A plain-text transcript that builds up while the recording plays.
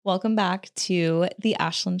Welcome back to the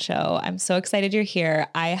Ashlyn Show. I'm so excited you're here.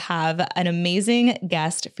 I have an amazing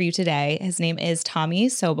guest for you today. His name is Tommy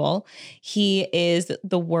Sobel. He is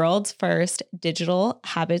the world's first digital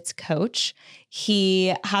habits coach.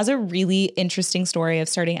 He has a really interesting story of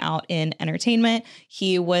starting out in entertainment.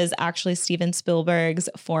 He was actually Steven Spielberg's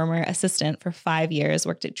former assistant for 5 years,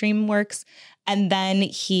 worked at DreamWorks, and then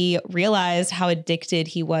he realized how addicted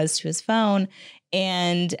he was to his phone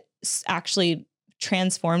and actually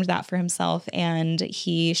transformed that for himself, and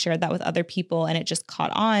he shared that with other people, and it just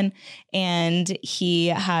caught on. And he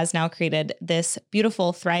has now created this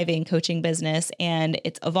beautiful, thriving coaching business, and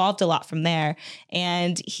it's evolved a lot from there.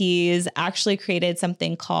 And he's actually created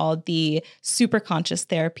something called the Superconscious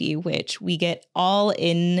therapy, which we get all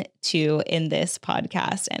into in this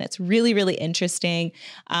podcast. And it's really, really interesting.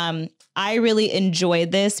 I really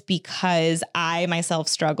enjoyed this because I myself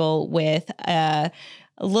struggle with a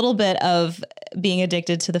little bit of being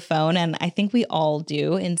addicted to the phone. And I think we all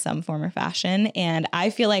do in some form or fashion. And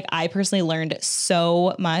I feel like I personally learned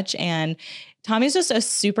so much. And Tommy's just a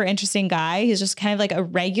super interesting guy. He's just kind of like a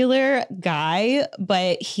regular guy,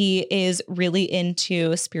 but he is really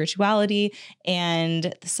into spirituality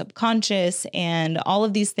and the subconscious and all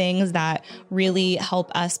of these things that really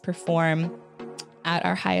help us perform at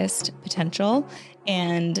our highest potential.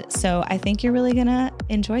 And so I think you're really going to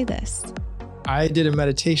enjoy this. I did a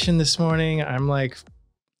meditation this morning. I'm like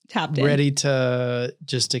tapped in, ready to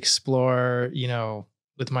just explore,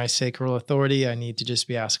 with my sacral authority. I need to just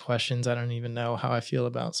be asked questions. I don't even know how I feel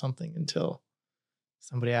about something until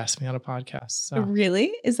somebody asks me on a podcast. So.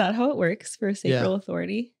 Really? Is that how it works for sacral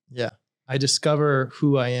authority? Yeah. I discover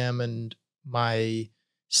who I am and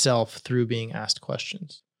myself through being asked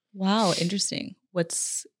questions. Wow. Interesting.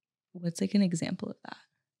 What's like an example of that?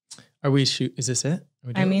 Is this it?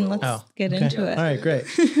 Let's get into it. All right, great.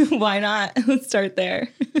 Why not? Let's start there.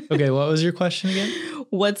 Okay, what was your question again?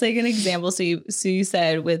 What's like an example? So you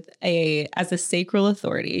said as a sacral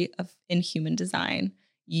authority in human design,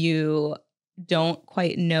 you don't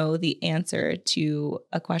quite know the answer to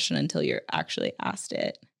a question until you're actually asked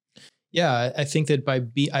it. Yeah, I think that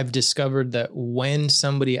I've discovered that when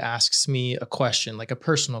somebody asks me a question, like a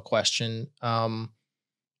personal question,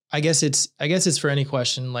 I guess it's for any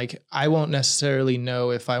question. Like, I won't necessarily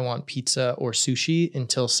know if I want pizza or sushi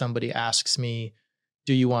until somebody asks me,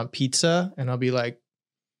 do you want pizza? And I'll be like,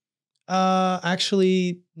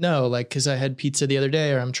 actually, no, like, cause I had pizza the other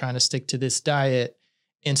day, or I'm trying to stick to this diet.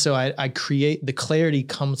 And so I create the clarity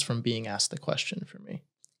comes from being asked the question for me.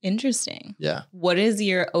 Interesting. Yeah. What is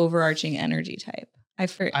your overarching energy type?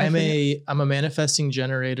 I'm a manifesting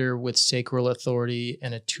generator with sacral authority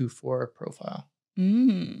and a 2-4 profile.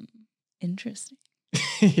 Interesting.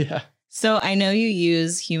 Yeah. So I know you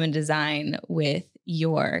use human design with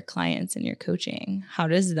your clients and your coaching. How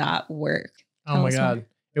does that work? Oh my God.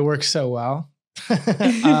 It works so well.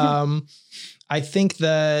 I think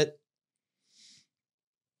that,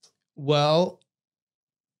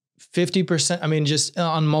 50%, just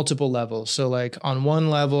on multiple levels. So like on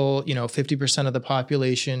one level, 50% of the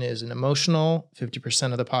population is an emotional,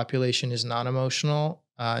 50% of the population is non-emotional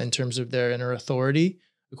in terms of their inner authority,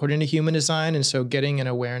 according to human design. And so getting an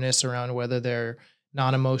awareness around whether they're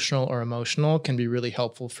non-emotional or emotional can be really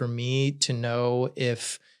helpful for me to know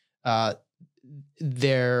if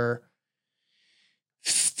their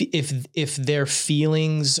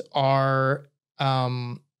feelings are,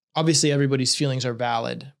 obviously everybody's feelings are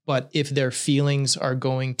valid, but if their feelings are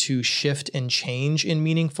going to shift and change in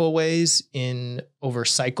meaningful ways over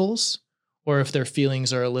cycles, or if their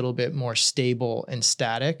feelings are a little bit more stable and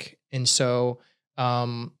static. And so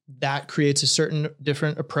that creates a certain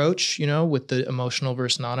different approach, with the emotional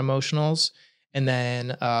versus non-emotionals. And then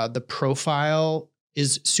the profile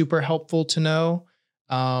is super helpful to know.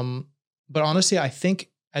 But honestly, I think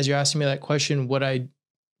as you're asking me that question,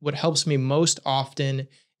 what helps me most often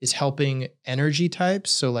is helping energy types.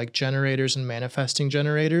 So like generators and manifesting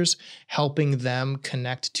generators, helping them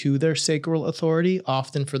connect to their sacral authority,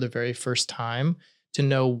 often for the very first time, to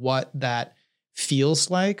know what that feels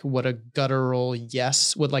like, what a guttural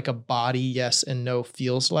yes, what like a body yes and no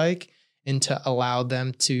feels like, and to allow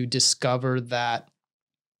them to discover that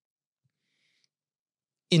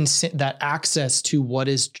that access to what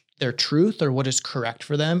is their truth or what is correct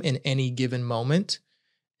for them in any given moment.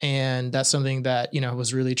 And that's something that,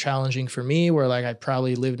 was really challenging for me, where like I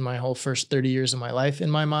probably lived my whole first 30 years of my life in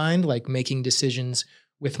my mind, like making decisions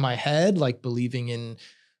with my head, like believing in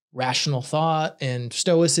rational thought and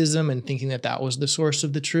stoicism and thinking that that was the source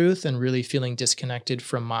of the truth, and really feeling disconnected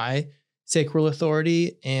from my sacral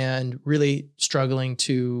authority and really struggling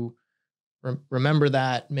to remember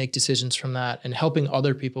that, make decisions from that, and helping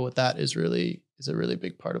other people with that is a really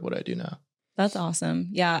big part of what I do now. That's awesome.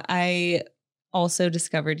 Yeah. I also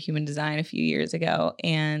discovered human design a few years ago,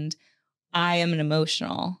 and I am an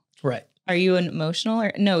emotional. Right. Are you an emotional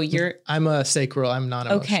or no? I'm a sacral. I'm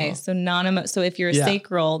non-emotional. Okay. So so if you're a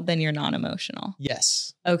sacral, then you're non-emotional.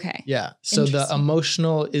 Yes. Okay. Yeah. So the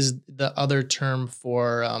emotional is the other term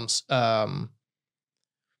for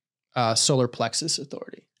solar plexus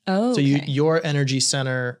authority. Oh. So your energy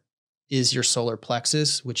center is your solar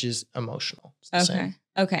plexus, which is emotional. It's the same.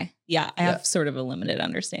 Okay. Yeah. I have sort of a limited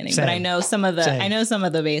understanding, Same. but I know some of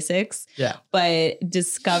the basics. Yeah. But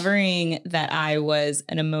discovering that I was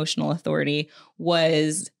an emotional authority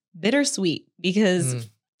was bittersweet because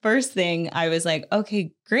first thing I was like,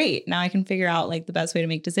 okay, great. Now I can figure out like the best way to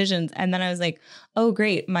make decisions. And then I was like, oh,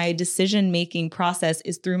 great. My decision-making process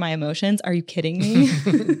is through my emotions. Are you kidding me?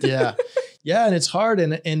 Yeah. Yeah. And it's hard.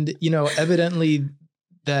 And, evidently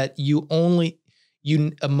that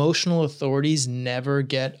emotional authorities never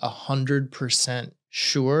get 100%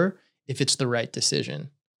 sure if it's the right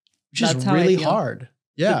decision, which is really hard.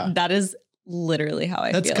 Yeah. That is literally how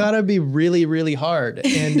I feel. That's gotta be really, really hard.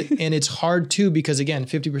 And it's hard too, because again,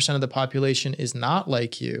 50% of the population is not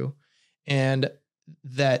like you. And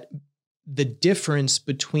that the difference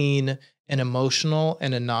between an emotional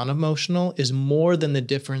and a non-emotional is more than the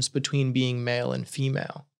difference between being male and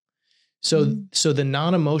female. So the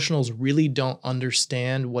non-emotionals really don't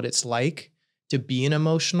understand what it's like to be an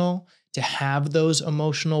emotional, to have those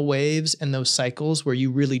emotional waves and those cycles where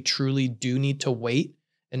you really truly do need to wait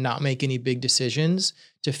and not make any big decisions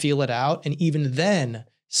to feel it out. And even then,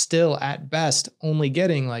 still at best, only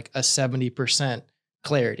getting like a 70%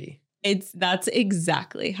 clarity. That's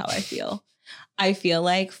exactly how I feel. I feel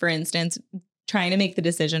like, for instance, trying to make the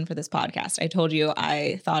decision for this podcast. I told you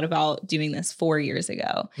I thought about doing this 4 years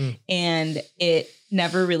ago and it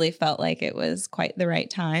never really felt like it was quite the right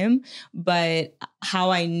time. But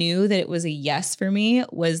how I knew that it was a yes for me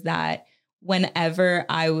was that whenever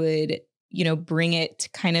I would, bring it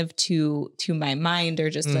kind of to my mind or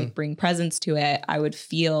just like bring presence to it, I would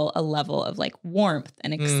feel a level of like warmth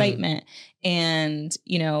and excitement. And,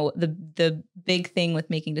 the big thing with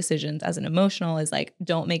making decisions as an emotional is like,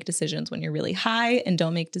 don't make decisions when you're really high and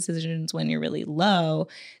don't make decisions when you're really low.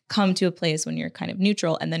 Come to a place when you're kind of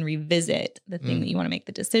neutral and then revisit the thing that you want to make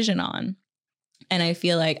the decision on. And I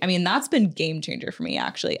feel like, that's been game changer for me,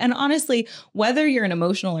 actually. And honestly, whether you're an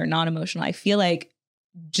emotional or non-emotional, I feel like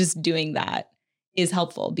just doing that is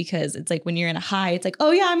helpful because it's like when you're in a high, it's like,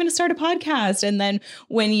 oh yeah, I'm going to start a podcast. And then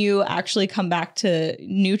when you actually come back to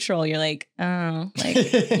neutral, you're like, oh, like,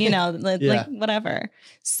 like whatever.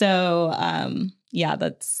 So,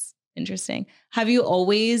 that's interesting. Have you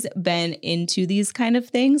always been into these kind of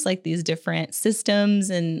things, like these different systems?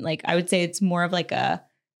 And like, I would say it's more of like a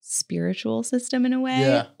spiritual system in a way,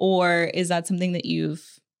 yeah. Or is that something that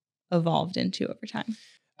you've evolved into over time?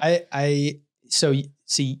 So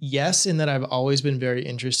see, yes, in that I've always been very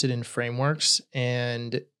interested in frameworks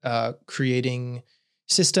and creating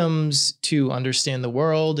systems to understand the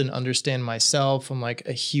world and understand myself. I'm like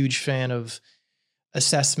a huge fan of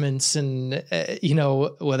assessments and,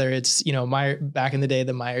 whether it's, back in the day,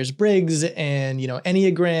 the Myers-Briggs and,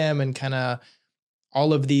 Enneagram and kind of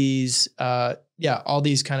all of these, all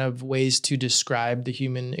these kind of ways to describe the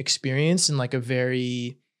human experience in like a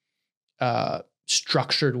very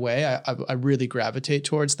structured way. I really gravitate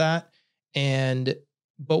towards that.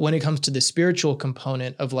 But when it comes to the spiritual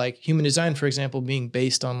component of like human design, for example, being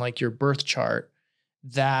based on like your birth chart,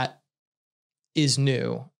 that is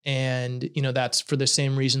new. And, that's for the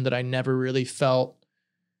same reason that I never really felt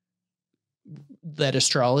that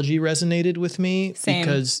astrology resonated with me. Same.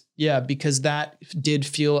 Because that did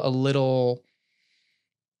feel a little,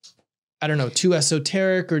 I don't know, too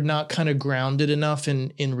esoteric or not kind of grounded enough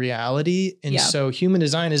in reality. And so human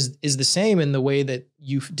design is the same in the way that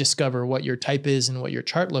you discover what your type is and what your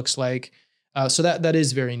chart looks like. So that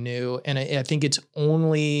is very new. And I think it's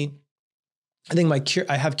only,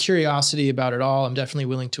 I have curiosity about it all. I'm definitely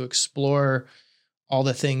willing to explore all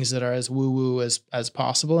the things that are as woo-woo as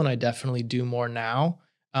possible. And I definitely do more now.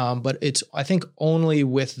 But it's, I think, only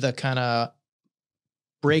with the kind of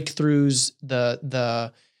breakthroughs,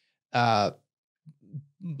 the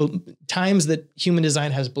times that human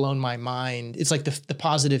design has blown my mind. It's like the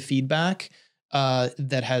positive feedback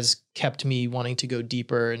that has kept me wanting to go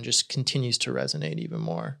deeper and just continues to resonate even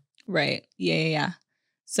more. Right. Yeah.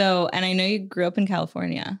 So, and I know you grew up in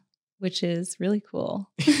California, which is really cool.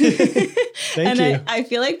 Thank you. I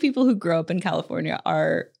feel like people who grow up in California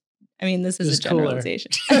are, this is a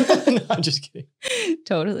generalization. No, I'm just kidding.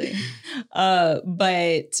 Totally.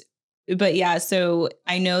 But But yeah, so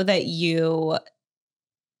I know that you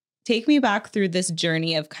take me back through this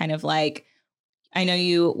journey of kind of like, I know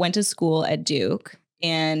you went to school at Duke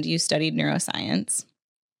and you studied neuroscience.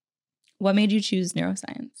 What made you choose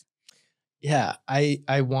neuroscience? Yeah,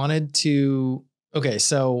 I wanted to. Okay,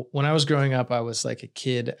 so when I was growing up, I was like a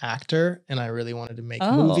kid actor and I really wanted to make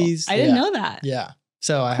movies. I didn't know that. Yeah.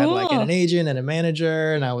 So I had like an agent and a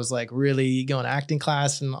manager, and I was like really going to acting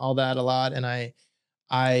class and all that a lot. And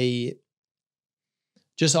I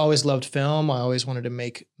just always loved film. I always wanted to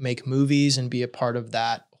make movies and be a part of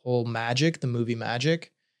that whole magic, the movie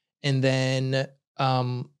magic. And then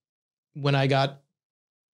when I got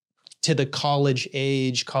to the college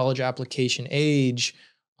application age,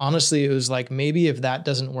 honestly, it was like, maybe if that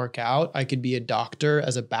doesn't work out, I could be a doctor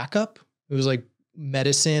as a backup. It was like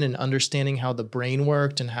medicine and understanding how the brain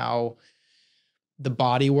worked and how the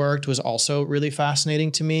body worked was also really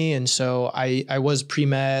fascinating to me. And so I was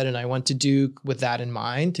pre-med and I went to Duke with that in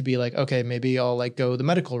mind to be like, okay, maybe I'll like go the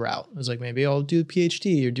medical route. I was like, maybe I'll do a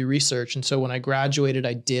PhD or do research. And so when I graduated,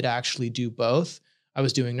 I did actually do both. I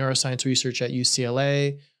was doing neuroscience research at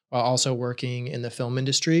UCLA while also working in the film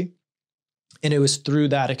industry. And it was through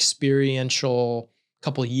that experiential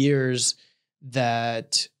couple years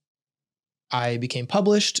that I became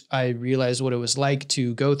published. I realized what it was like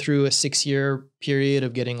to go through a 6-year period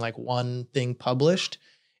of getting like one thing published,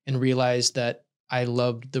 and realized that I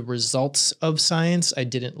loved the results of science. I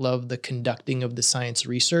didn't love the conducting of the science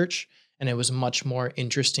research. And it was much more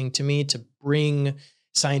interesting to me to bring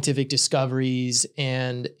scientific discoveries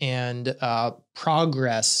and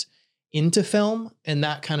progress into film. And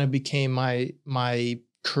that kind of became my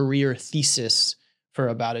career thesis for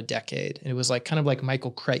about a decade. And it was like kind of like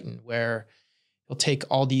Michael Crichton, where he'll take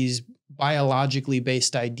all these biologically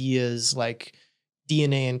based ideas like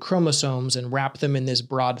DNA and chromosomes and wrap them in this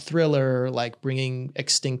broad thriller, like bringing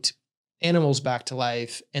extinct animals back to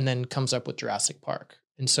life, and then comes up with Jurassic Park.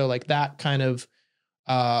 And so like that kind of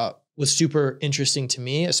was super interesting to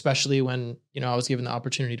me, especially when, I was given the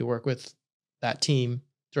opportunity to work with that team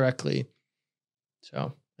directly.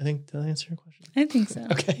 So I think, did I answer your question? I think so.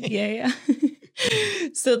 Okay. Yeah.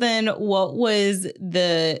 So then what was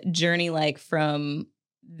the journey like from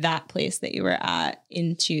that place that you were at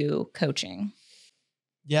into coaching?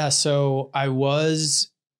 Yeah. So I was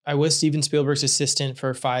Steven Spielberg's assistant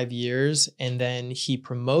for 5 years. And then he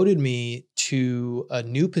promoted me to a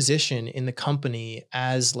new position in the company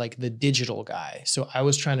as like the digital guy. So I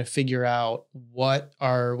was trying to figure out what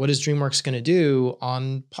is DreamWorks going to do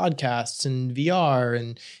on podcasts and VR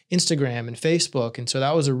and Instagram and Facebook. And so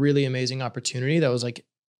that was a really amazing opportunity. That was like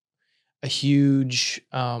a huge,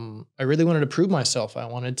 I really wanted to prove myself. I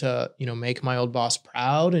wanted to, make my old boss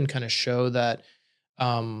proud and kind of show that,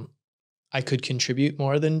 I could contribute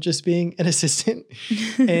more than just being an assistant.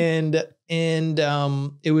 and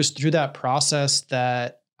it was through that process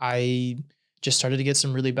that I just started to get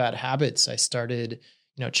some really bad habits. I started,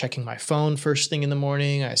 checking my phone first thing in the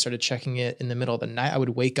morning. I started checking it in the middle of the night. I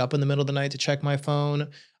would wake up in the middle of the night to check my phone.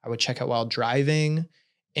 I would check it while driving.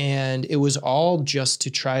 And it was all just to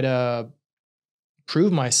try to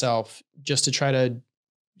prove myself, just to try to,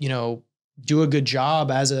 do a good job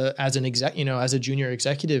as an exec, as a junior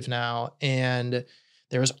executive now. And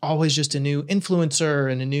there was always just a new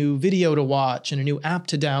influencer and a new video to watch and a new app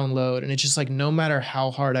to download. And it's just like, no matter how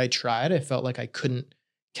hard I tried, I felt like I couldn't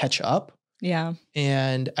catch up. Yeah.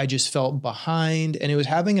 And I just felt behind, and it was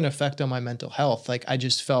having an effect on my mental health. Like I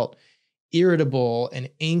just felt irritable and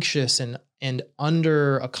anxious and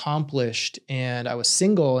under accomplished, and I was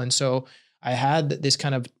single. And so I had this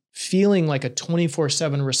kind of feeling like a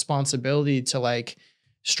 24/7 responsibility to like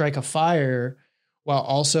strike a fire while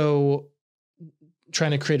also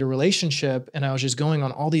trying to create a relationship. And I was just going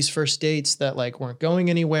on all these first dates that like weren't going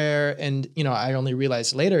anywhere. And, I only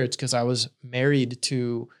realized later it's because I was married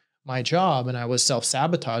to my job and I was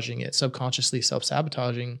self-sabotaging it, subconsciously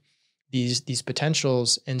self-sabotaging these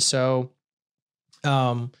potentials. And so,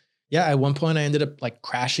 at one point I ended up like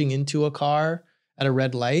crashing into a car at a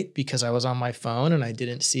red light because I was on my phone and I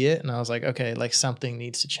didn't see it. And I was like, okay, like something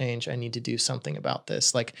needs to change. I need to do something about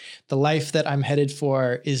this. Like the life that I'm headed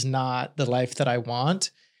for is not the life that I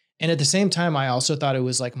want. And at the same time, I also thought it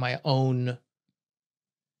was like my own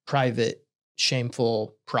private,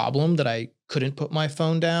 shameful problem that I couldn't put my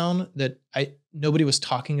phone down, that nobody was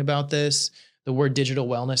talking about this. The word digital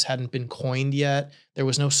wellness hadn't been coined yet. There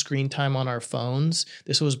was no screen time on our phones.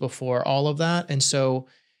 This was before all of that. And so,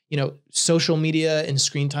 social media and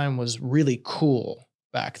screen time was really cool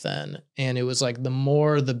back then. And it was like the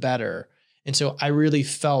more, the better. And so I really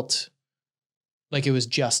felt like it was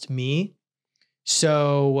just me.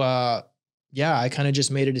 So, yeah, I kind of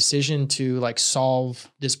just made a decision to like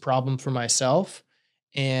solve this problem for myself.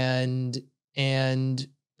 And, and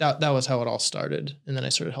that was how it all started. And then I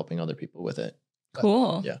started helping other people with it. But,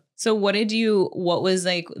 cool. yeah. So what was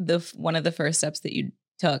like one of the first steps that you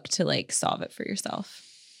took to like solve it for yourself?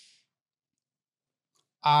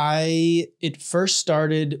 It first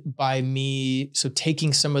started by me, so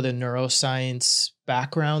taking some of the neuroscience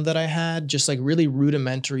background that I had, just like really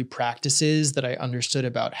rudimentary practices that I understood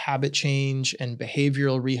about habit change and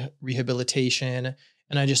behavioral rehabilitation.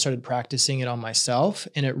 And I just started practicing it on myself.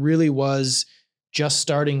 And it really was just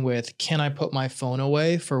starting with, can I put my phone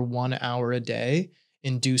away for 1 hour a day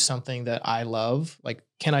and do something that I love? Like,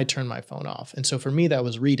 can I turn my phone off? And so for me, that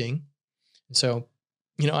was reading. And so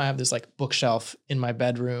I have this like bookshelf in my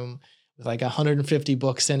bedroom with like 150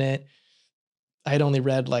 books in it. I had only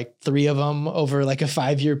read like 3 of them over like a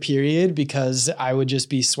 5-year period because I would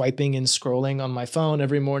just be swiping and scrolling on my phone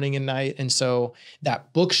every morning and night. And so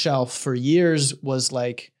that bookshelf for years was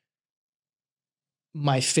like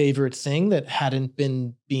my favorite thing that hadn't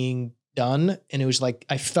been being done. And it was like,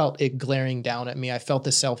 I felt it glaring down at me. I felt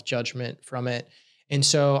the self-judgment from it. And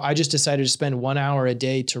so I just decided to spend 1 hour a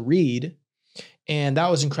day to read. And that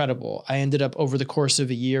was incredible. I ended up over the course of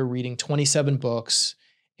a year reading 27 books,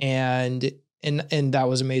 and that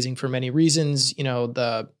was amazing for many reasons.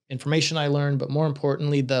 The information I learned, but more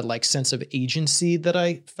importantly, the like sense of agency that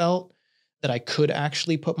I felt that I could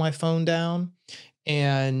actually put my phone down.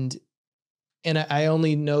 And I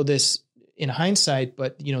only know this in hindsight,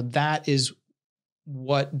 but that is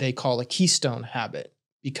what they call a keystone habit,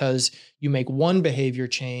 because you make one behavior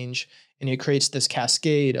change and it creates this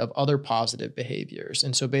cascade of other positive behaviors.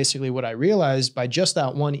 And so basically what I realized by just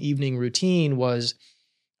that one evening routine was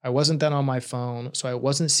I wasn't then on my phone. So I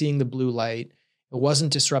wasn't seeing the blue light. It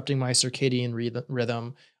wasn't disrupting my circadian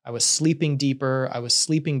rhythm. I was sleeping deeper. I was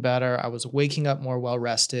sleeping better. I was waking up more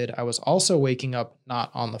well-rested. I was also waking up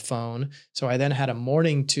not on the phone. So I then had a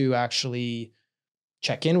morning to actually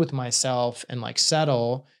check in with myself and like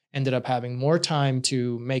settle. Ended up having more time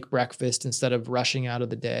to make breakfast instead of rushing out of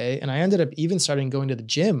the day. And I ended up even starting going to the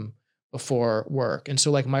gym before work. And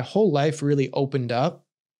so like my whole life really opened up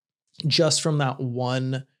just from that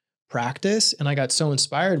one practice. And I got so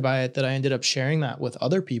inspired by it that I ended up sharing that with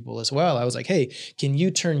other people as well. I was like, hey, can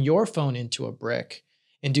you turn your phone into a brick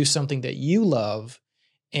and do something that you love?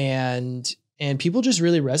 And people just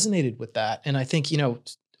really resonated with that. And I think,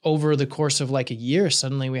 over the course of like a year,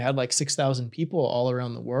 suddenly we had like 6,000 people all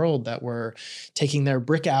around the world that were taking their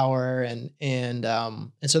brick hour. And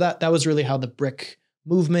so that was really how the brick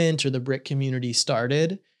movement or the brick community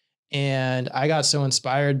started. And I got so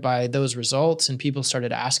inspired by those results, and people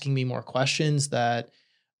started asking me more questions that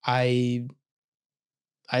I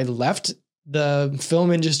left the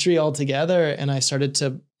film industry altogether. And I started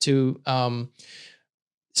to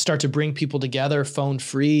start to bring people together phone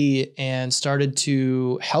free, and started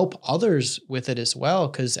to help others with it as well.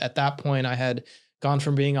 Cause at that point I had gone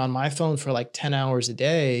from being on my phone for like 10 hours a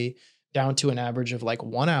day down to an average of like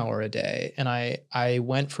 1 hour a day. And I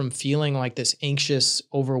went from feeling like this anxious,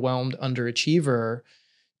 overwhelmed underachiever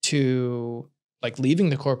to like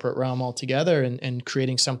leaving the corporate realm altogether and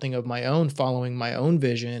creating something of my own, following my own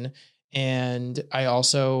vision. And I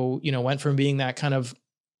also, went from being that kind of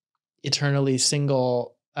eternally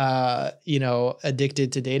single,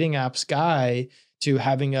 addicted to dating apps guy to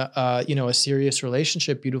having a serious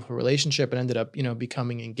relationship, beautiful relationship, and ended up,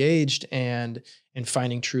 becoming engaged and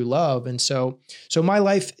finding true love. And so my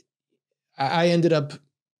life, I ended up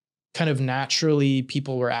kind of naturally,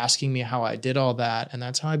 people were asking me how I did all that. And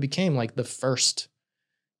that's how I became like the first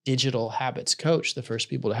digital habits coach, the first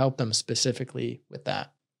people to help them specifically with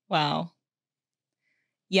that. Wow.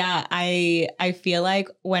 Yeah, I feel like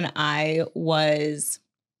when I've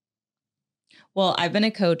been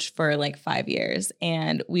a coach for like 5 years,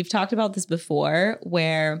 and we've talked about this before,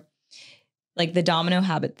 where like the domino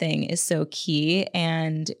habit thing is so key.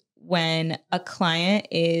 And when a client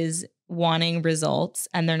is wanting results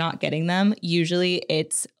and they're not getting them, usually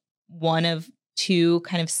it's one of 2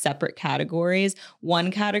 kind of separate categories.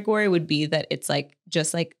 One category would be that it's like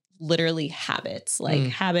just like literally habits, like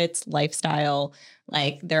habits, lifestyle,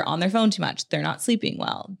 like they're on their phone too much, they're not sleeping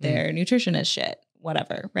well, their nutrition is shit,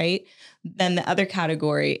 whatever, right? Then the other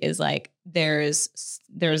category is like there's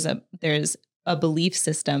a belief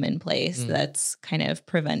system in place that's kind of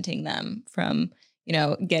preventing them from,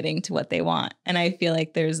 getting to what they want. And I feel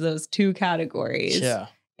like there's those 2 categories. Yeah.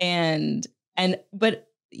 But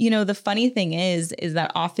the funny thing is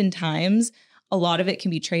that oftentimes a lot of it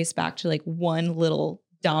can be traced back to like one little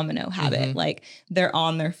domino habit. Like they're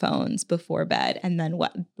on their phones before bed. And then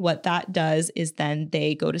what that does is then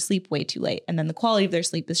they go to sleep way too late. And then the quality of their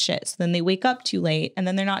sleep is shit. So then they wake up too late, and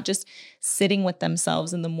then they're not just sitting with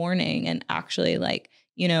themselves in the morning and actually like,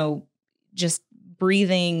 you know, just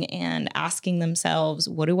breathing and asking themselves,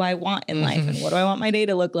 what do I want in life? And what do I want my day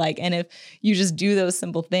to look like? And if you just do those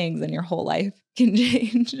simple things, then your whole life can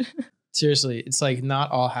change. Seriously, it's like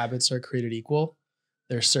not all habits are created equal.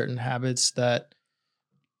 There's certain habits that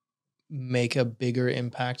make a bigger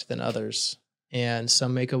impact than others, and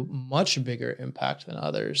some make a much bigger impact than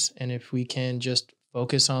others. And if we can just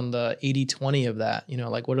focus on the 80-20 of that, you know,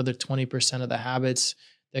 like what are the 20% of the habits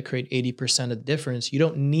that create 80% of the difference? You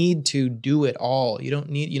don't need to do it all. You don't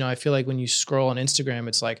need, you know, I feel like when you scroll on Instagram,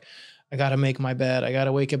 it's like, I got to make my bed. I got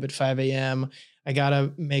to wake up at 5 a.m. I got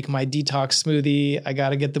to make my detox smoothie. I got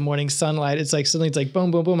to get the morning sunlight. It's like, suddenly it's like,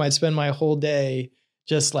 boom, boom, boom. I'd spend my whole day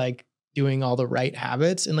just like doing all the right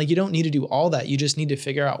habits. And like, you don't need to do all that. You just need to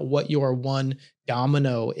figure out what your one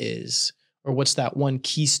domino is, or what's that one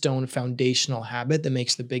keystone foundational habit that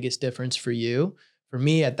makes the biggest difference for you. For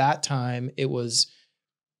me at that time, it was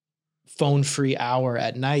phone-free hour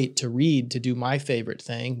at night to read, to do my favorite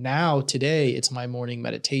thing. Now, today, it's my morning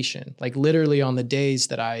meditation. Like literally on the days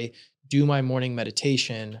that I do my morning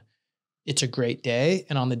meditation, it's a great day.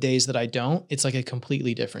 And on the days that I don't, it's like a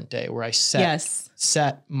completely different day where I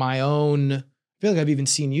set my own. I feel like I've even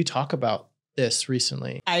seen you talk about this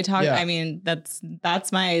recently. I mean,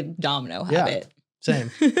 that's my domino habit.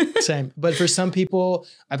 Same. But for some people,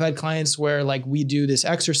 I've had clients where like we do this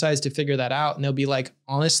exercise to figure that out, and they'll be like,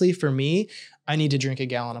 honestly, for me, I need to drink a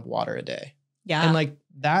gallon of water a day. Yeah. And like,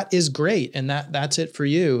 that is great. And that's it for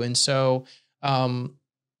you. And so,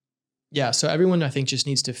 so everyone I think just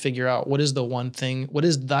needs to figure out what is the one thing, what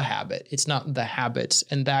is the habit? It's not the habits,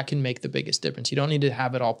 and that can make the biggest difference. You don't need to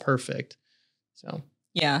have it all perfect. So.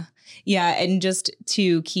 Yeah. And just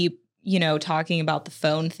to keep, you know, talking about the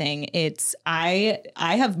phone thing, I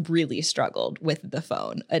have really struggled with the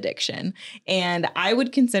phone addiction, and I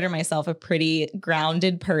would consider myself a pretty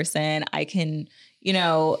grounded person. I can, you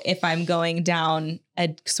know, if I'm going down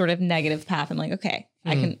a sort of negative path, I'm like, okay,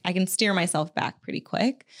 I can steer myself back pretty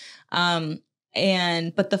quick.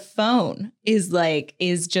 But the phone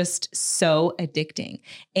is just so addicting.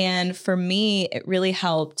 And for me, it really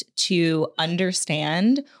helped to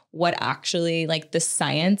understand what actually like the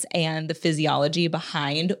science and the physiology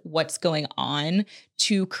behind what's going on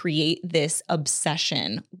to create this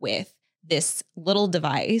obsession with this little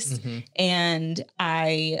device. And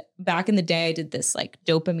back in the day, I did this like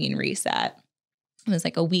dopamine reset. It was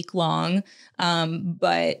like a week long.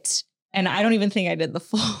 And I don't even think I did the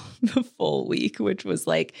full week, which was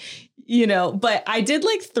like, you know, but I did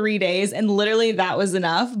like 3 days, and literally that was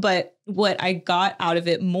enough. But what I got out of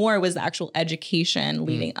it more was the actual education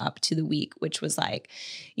leading up to the week, which was like,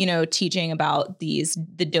 you know, teaching about the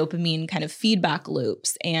dopamine kind of feedback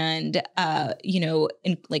loops, and, you know,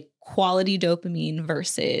 in like quality dopamine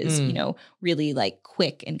versus, you know, really like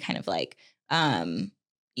quick and kind of like,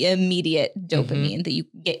 immediate dopamine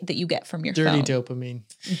that you get from your phone.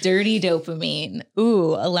 Dirty dopamine.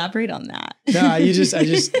 Ooh, elaborate on that. No, I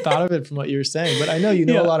just thought of it from what you were saying, but I know you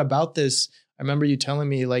know a lot about this. I remember you telling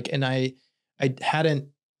me like, and I hadn't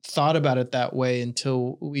thought about it that way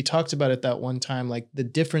until we talked about it that one time, like the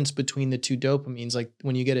difference between the two dopamines, like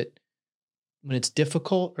when you get it, when it's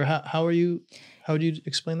difficult, or how would you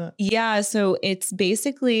explain that? Yeah. So it's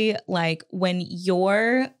basically like when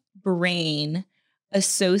your brain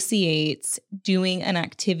associates doing an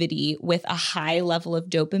activity with a high level of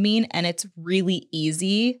dopamine, and it's really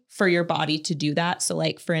easy for your body to do that. So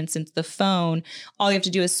like, for instance, the phone, all you have to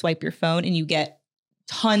do is swipe your phone and you get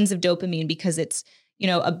tons of dopamine, because it's, you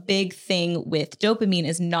know, a big thing with dopamine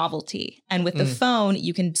is novelty. And with the phone,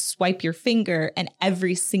 you can swipe your finger and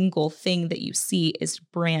every single thing that you see is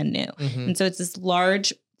brand new. And so it's this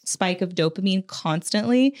large spike of dopamine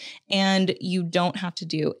constantly, and you don't have to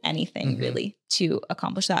do anything really to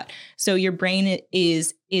accomplish that. So your brain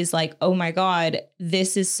is like, oh my God,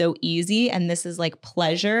 this is so easy, and this is like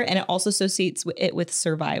pleasure, and it also associates it with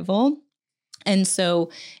survival. And so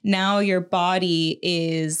now your body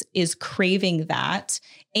is craving that,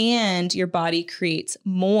 and your body creates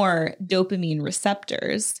more dopamine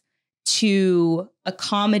receptors to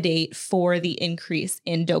accommodate for the increase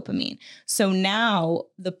in dopamine. So now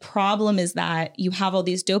the problem is that you have all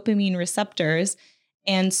these dopamine receptors,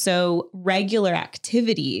 and so regular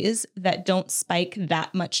activities that don't spike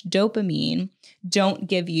that much dopamine don't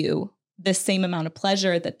give you the same amount of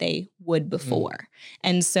pleasure that they would before.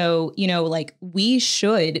 And so, you know, like we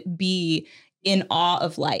should be in awe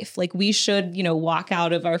of life. Like we should, walk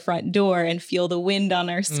out of our front door and feel the wind on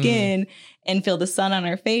our skin and feel the sun on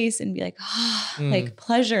our face and be like, like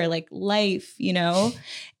pleasure, like life,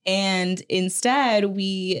 And instead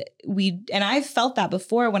and I've felt that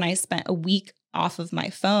before when I spent a week off of my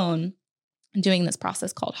phone doing this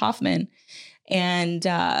process called Hoffman. And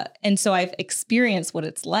so I've experienced what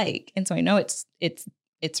it's like. And so I know it's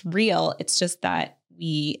real. It's just that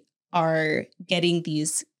we are getting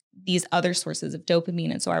these other sources of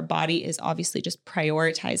dopamine. And so our body is obviously just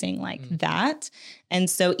prioritizing like that. And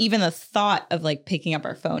so even the thought of like picking up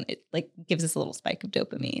our phone, it like gives us a little spike of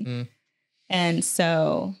dopamine. And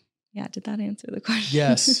so, yeah, did that answer the question?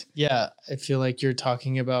 Yes. Yeah. I feel like you're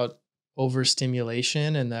talking about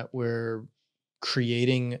overstimulation and that we're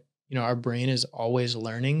creating, our brain is always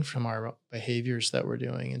learning from our behaviors that we're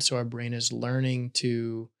doing. And so our brain is learning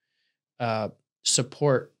to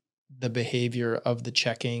support the behavior of the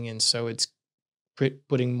checking. And so it's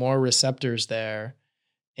putting more receptors there.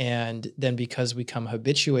 And then because we become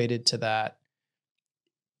habituated to that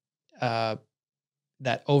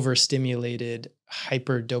overstimulated,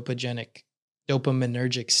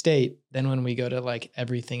 dopaminergic state, then when we go to like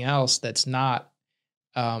everything else that's not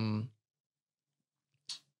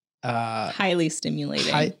highly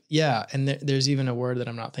stimulating. And there's even a word that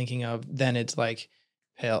I'm not thinking of, then it's like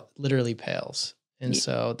literally pales. And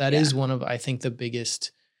so that is one of, I think, the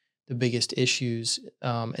biggest issues.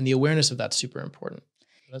 And the awareness of that's super important.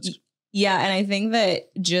 Yeah. And I think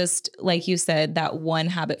that just like you said, that one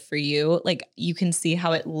habit for you, like you can see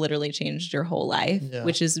how it literally changed your whole life,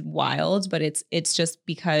 which is wild. But it's just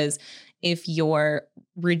because if you're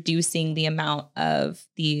reducing the amount of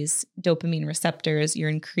these dopamine receptors, you're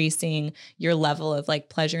increasing your level of like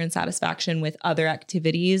pleasure and satisfaction with other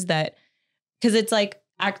activities because it's like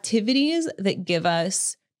activities that give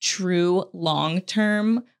us true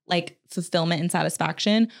long-term like fulfillment and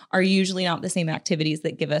satisfaction are usually not the same activities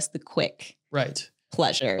that give us the quick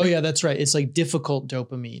pleasure. Oh yeah, that's right. It's like difficult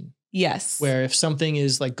dopamine. Yes. Where if something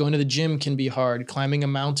is like going to the gym can be hard, climbing a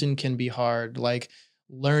mountain can be hard, like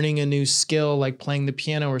learning a new skill, like playing the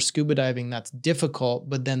piano or scuba diving, that's difficult.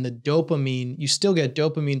 But then the dopamine, you still get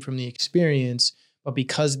dopamine from the experience, but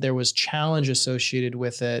because there was challenge associated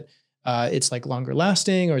with it, it's like longer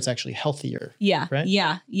lasting or it's actually healthier. Yeah. Right.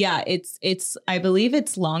 Yeah. Yeah. It's, I believe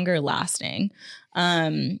it's longer lasting.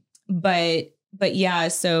 But yeah,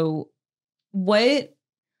 so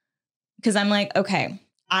because I'm like, okay,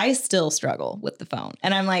 I still struggle with the phone.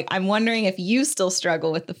 And I'm wondering if you still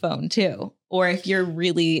struggle with the phone too, or if you're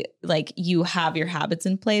really like, you have your habits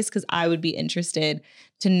in place. Cause I would be interested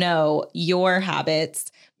to know your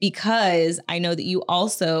habits because I know that you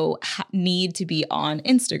also need to be on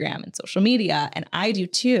Instagram and social media, and I do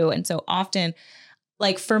too. And so often,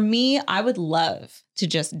 like for me, I would love to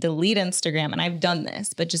just delete Instagram, and I've done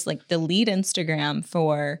this, but just like delete Instagram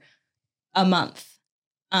for a month.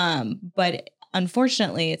 But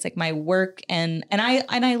unfortunately, it's like my work and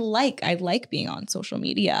I like being on social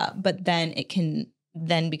media, but then it can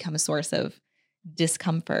then become a source of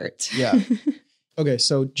discomfort. Yeah. Okay,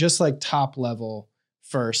 so just like top level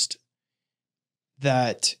first,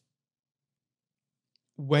 that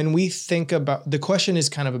when we think about, the question is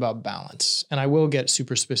kind of about balance, and I will get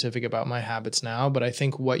super specific about my habits now, but I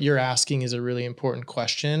think what you're asking is a really important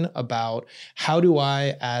question about how do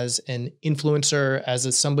I, as an influencer,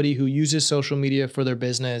 as somebody who uses social media for their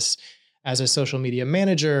business, as a social media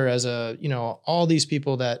manager, as a, all these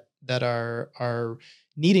people that are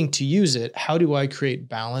needing to use it, how do I create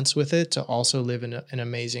balance with it to also live an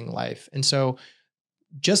amazing life? And so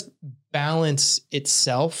just balance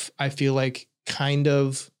itself, I feel like kind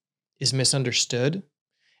of is misunderstood.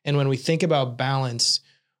 And when we think about balance,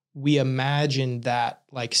 we imagine that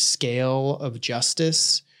like scale of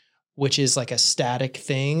justice, which is like a static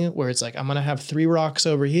thing where it's like, I'm going to have 3 rocks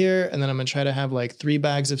over here, and then I'm going to try to have like 3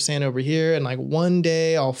 bags of sand over here. And like one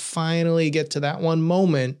day I'll finally get to that one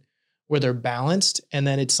moment where they're balanced, and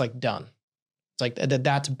then it's like done. It's like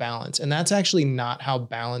that's balance. And that's actually not how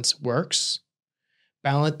balance works.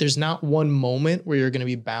 There's not one moment where you're going to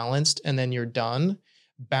be balanced and then you're done.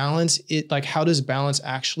 Balance, how does balance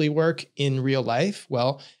actually work in real life?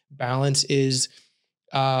 Well, balance is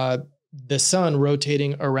the sun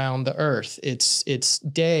rotating around the earth. It's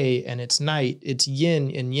day and it's night. It's yin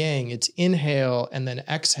and yang. It's inhale and then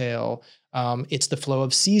exhale. It's the flow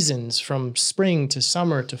of seasons from spring to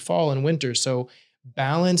summer to fall and winter. So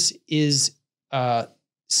balance is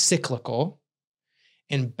cyclical.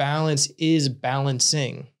 And balance is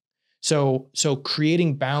balancing. So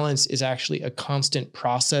creating balance is actually a constant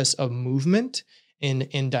process of movement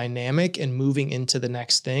and dynamic and moving into the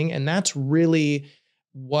next thing. And that's really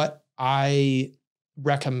what I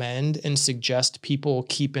recommend and suggest people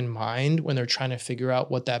keep in mind when they're trying to figure out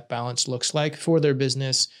what that balance looks like for their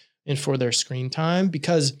business and for their screen time,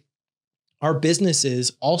 because our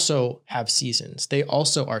businesses also have seasons. They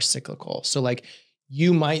also are cyclical. So like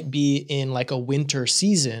you might be in like a winter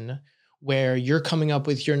season where you're coming up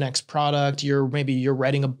with your next product. Maybe you're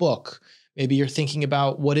writing a book. Maybe you're thinking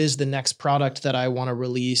about what is the next product that I want to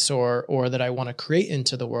release or that I want to create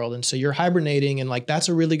into the world. And so you're hibernating, and like that's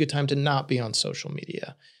a really good time to not be on social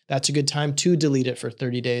media. That's a good time to delete it for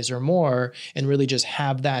 30 days or more and really just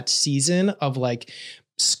have that season of like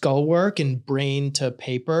skull work and brain to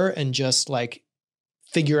paper and just like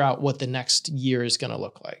figure out what the next year is going to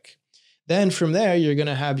look like. Then from there, you're going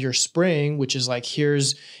to have your spring, which is like,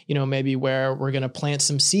 here's, maybe where we're going to plant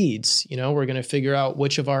some seeds. We're going to figure out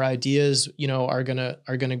which of our ideas, are going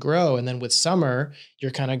to grow. And then with summer,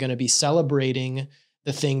 you're kind of going to be celebrating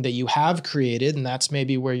the thing that you have created. And that's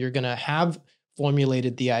maybe where you're going to have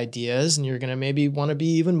formulated the ideas, and you're going to maybe want to be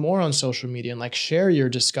even more on social media and like share your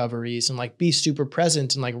discoveries and like be super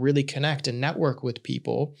present and like really connect and network with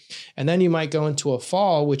people. And then you might go into a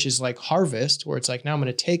fall, which is like harvest, where it's like, now I'm going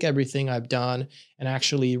to take everything I've done and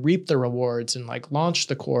actually reap the rewards and like launch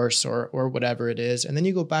the course or whatever it is. And then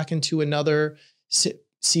you go back into another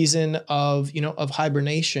season of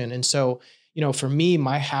hibernation. And so for me,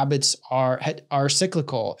 my habits are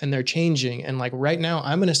cyclical and they're changing. And like right now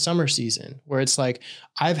I'm in a summer season where it's like,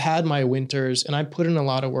 I've had my winters and I put in a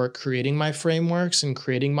lot of work creating my frameworks and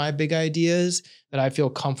creating my big ideas that I feel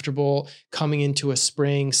comfortable coming into a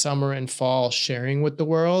spring, summer, and fall sharing with the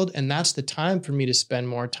world. And that's the time for me to spend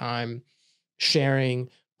more time sharing,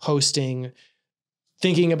 posting,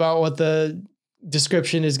 thinking about what the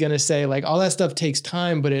description is going to say. Like all that stuff takes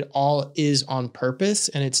time, but it all is on purpose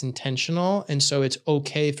and it's intentional. And so it's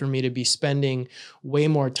okay for me to be spending way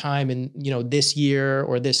more time in, this year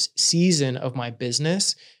or this season of my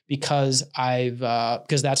business because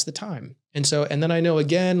because that's the time. And then I know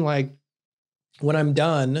again, like when I'm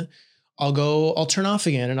done, I'll turn off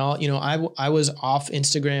again. And I was off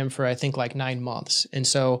Instagram for, I think like 9 months. And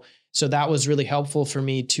so that was really helpful for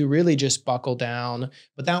me to really just buckle down,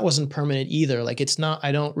 but that wasn't permanent either. Like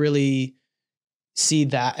I don't really see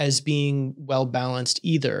that as being well balanced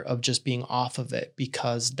either, of just being off of it,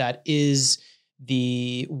 because that is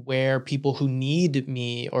where people who need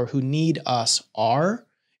me or who need us are.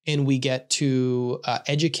 And we get to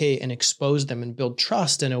educate and expose them and build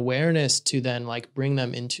trust and awareness to then like bring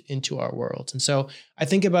them into our world. And so I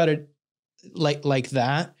think about it like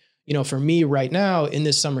that. For me right now in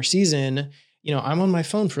this summer season, I'm on my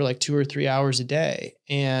phone for like 2 or 3 hours a day.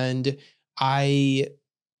 And I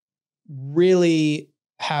really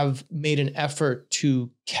have made an effort to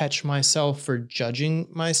catch myself for judging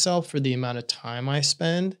myself for the amount of time I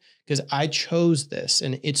spend, because I chose this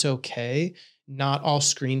and it's okay. Not all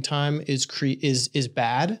screen time is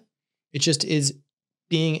bad. It just is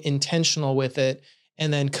being intentional with it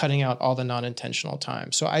and then cutting out all the non-intentional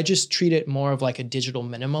time. So I just treat it more of like a digital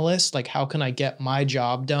minimalist. Like, how can I get my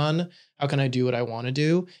job done? How can I do what I want to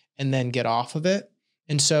do and then get off of it?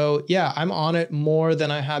 And so, yeah, I'm on it more than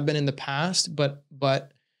I have been in the past, but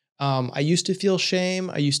I used to feel shame.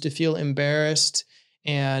 I used to feel embarrassed.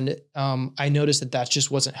 And I noticed that just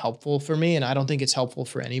wasn't helpful for me. And I don't think it's helpful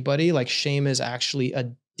for anybody. Like, shame is actually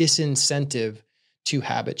a disincentive to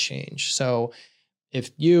habit change. So if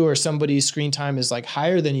you or somebody's screen time is like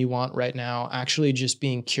higher than you want right now, actually just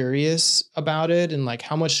being curious about it and like,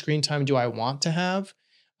 how much screen time do I want to have?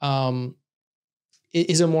 It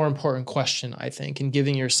is a more important question, I think, and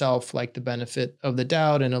giving yourself like the benefit of the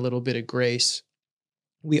doubt and a little bit of grace.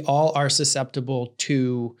 We all are susceptible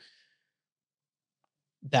to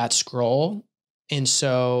that scroll. And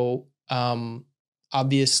so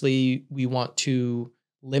obviously we want to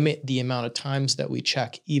limit the amount of times that we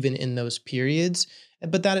check even in those periods.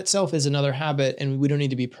 But that itself is another habit, and we don't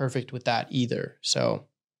need to be perfect with that either. So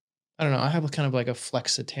I don't know. I have kind of like a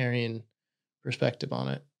flexitarian perspective on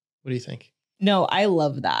it. What do you think? No, I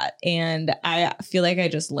love that. And I feel like I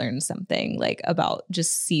just learned something like about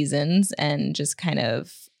just seasons and just kind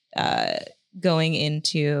of going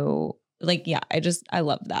into like, yeah, I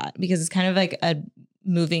love that, because it's kind of like a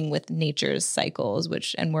moving with nature's cycles,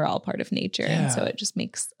 and we're all part of nature. Yeah. And so it just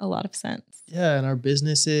makes a lot of sense. Yeah. And our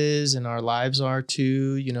businesses and our lives are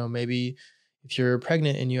too, maybe if you're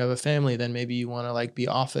pregnant and you have a family, then maybe you want to like be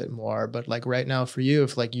off it more. But like right now for you,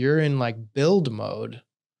 if like you're in like build mode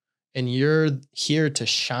and you're here to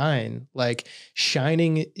shine, like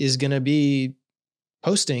shining is going to be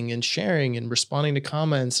posting and sharing and responding to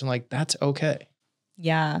comments, and like, that's okay.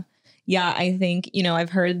 Yeah. Yeah, I think, I've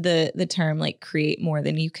heard the term like create more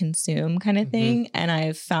than you consume kind of thing. And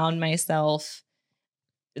I've found myself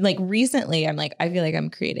like recently, I'm like, I feel like I'm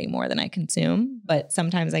creating more than I consume, but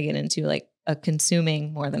sometimes I get into like a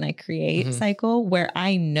consuming more than I create cycle where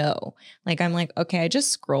I know, like, I'm like, okay, I just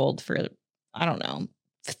scrolled for, I don't know,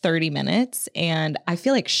 30 minutes and I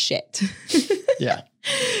feel like shit. Yeah.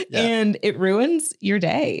 And it ruins your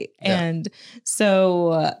day. Yeah. And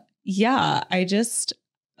so, I just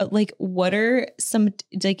like, what are some,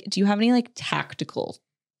 like, do you have any like tactical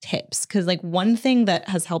tips? Cause like one thing that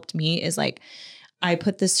has helped me is like, I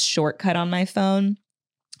put this shortcut on my phone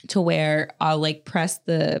to where I'll like press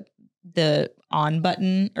the on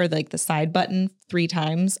button or like the side button 3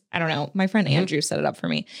 times. I don't know. My friend Andrew set it up for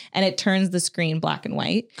me and it turns the screen black and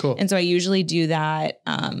white. Cool. And so I usually do that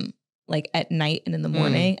like at night and in the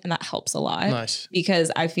morning. And that helps a lot. Nice.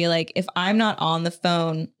 Because I feel like if I'm not on the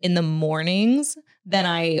phone in the mornings, then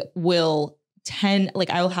I will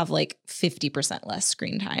I will have like 50% less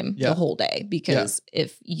screen time the whole day because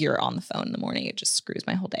if you're on the phone in the morning, it just screws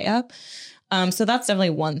my whole day up. So that's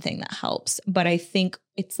definitely one thing that helps. But I think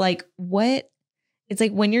it's like when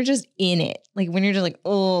you're just in it, like when you're just like,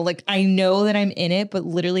 oh, like I know that I'm in it, but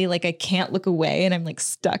literally like I can't look away and I'm like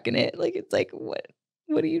stuck in it. Like, it's like, what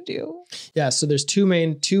do you do? Yeah. So there's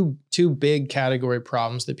two big category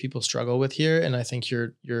problems that people struggle with here. And I think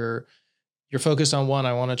you're focused on one.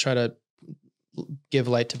 I want to try to give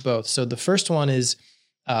light to both. So the first one is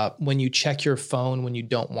when you check your phone when you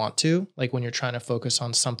don't want to, like when you're trying to focus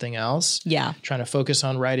on something else. Yeah. Trying to focus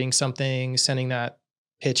on writing something, sending that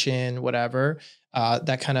pitch in, whatever.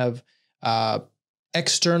 That kind of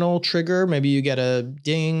external trigger. Maybe you get a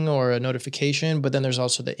ding or a notification, but then there's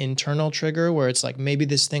also the internal trigger where it's like, maybe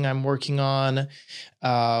this thing I'm working on,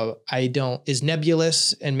 is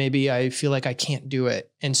nebulous and maybe I feel like I can't do it.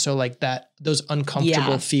 And so like those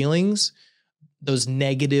uncomfortable feelings, those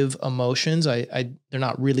negative emotions, they're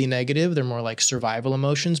not really negative. They're more like survival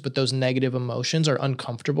emotions, but those negative emotions are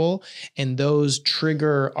uncomfortable and those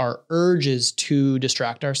trigger our urges to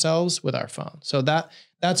distract ourselves with our phone. So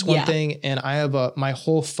that's one thing. And I have my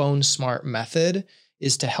whole phone smart method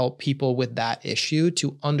is to help people with that issue,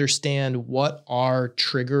 to understand what are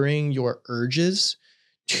triggering your urges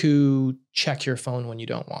to check your phone when you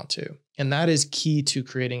don't want to. And that is key to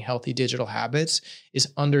creating healthy digital habits,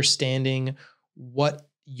 is understanding what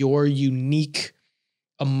your unique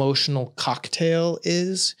emotional cocktail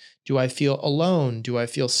is. Do I feel alone? Do I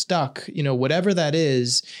feel stuck? Whatever that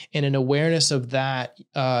is. And an awareness of that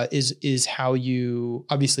is how you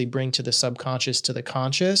obviously bring to the subconscious to the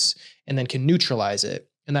conscious and then can neutralize it.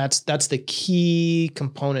 And that's the key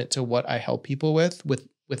component to what I help people with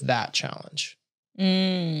that challenge.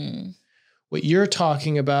 What you're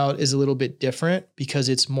talking about is a little bit different because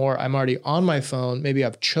it's more, I'm already on my phone. Maybe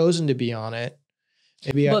I've chosen to be on it.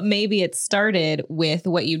 Maybe it started with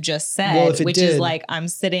what you just said, which is like, I'm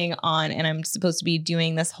sitting on and I'm supposed to be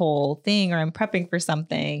doing this whole thing or I'm prepping for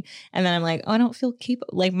something. And then I'm like, oh, I don't feel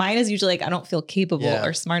capable. Like mine is usually like, I don't feel capable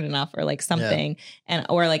or smart enough or like something.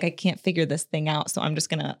 Or like, I can't figure this thing out. So I'm just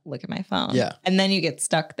going to look at my phone. Yeah. And then you get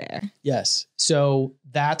stuck there. Yes. So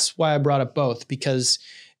that's why I brought up both, because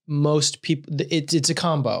most people, it's a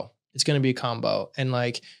combo. It's going to be a combo. And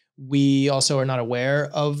like, we also are not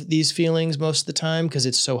aware of these feelings most of the time because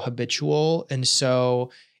it's so habitual. And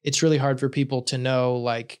so it's really hard for people to know,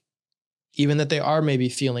 like, even that they are maybe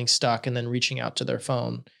feeling stuck and then reaching out to their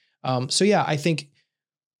phone. I think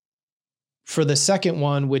for the second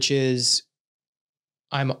one, which is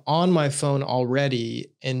I'm on my phone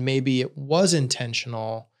already and maybe it was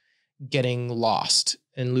intentional, getting lost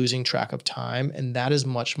and losing track of time. And that is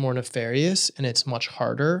much more nefarious and it's much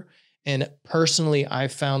harder. And personally, I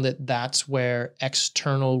found that that's where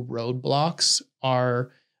external roadblocks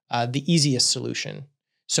are the easiest solution.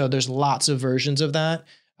 So there's lots of versions of that.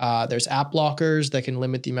 There's app blockers that can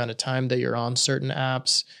limit the amount of time that you're on certain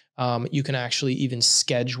apps. You can actually even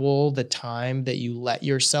schedule the time that you let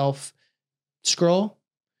yourself scroll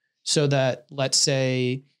so that, let's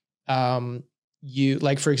say, for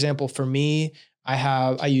example, for me,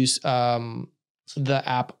 I use the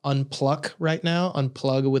app Unplug right now,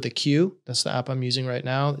 Unplug with a Q. That's the app I'm using right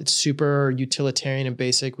now. It's super utilitarian and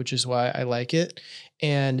basic, which is why I like it.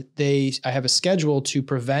 And I have a schedule to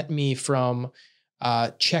prevent me from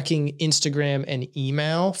checking Instagram and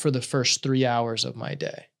email for the first 3 hours of my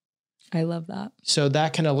day. I love that. So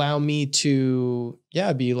that can allow me to,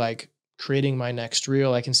 be like creating my next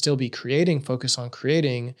reel. I can still be creating, focus on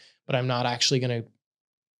creating, but I'm not actually going to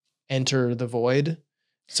enter the void.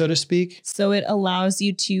 so to speak. So it allows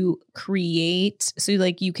you to create. So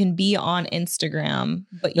like you can be on Instagram,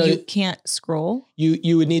 but you can't scroll.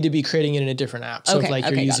 You would need to be creating it in a different app. So if like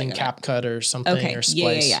you're using got it. CapCut or something or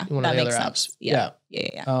Splice, one of the other apps. Yeah.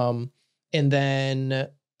 And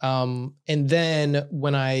then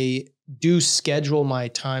when I do schedule my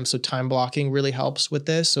time, so time blocking really helps with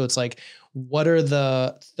this. So it's like, what are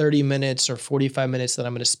the 30 minutes or 45 minutes that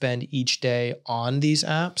I'm going to spend each day on these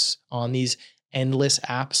apps, on these endless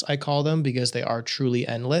apps, I call them, because they are truly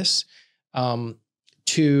endless, to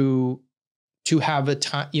have a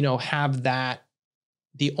time, have that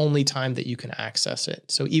the only time that you can access it.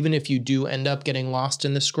 So even if you do end up getting lost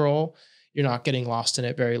in the scroll, you're not getting lost in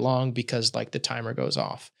it very long because like the timer goes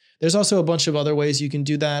off. There's also a bunch of other ways you can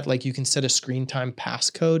do that. Like you can set a screen time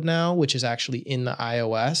passcode now, which is actually in the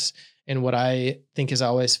iOS. And what I think is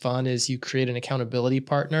always fun is you create an accountability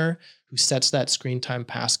partner who sets that screen time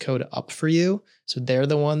passcode up for you. So they're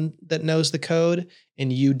the one that knows the code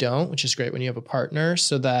and you don't, which is great when you have a partner,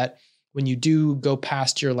 so that when you do go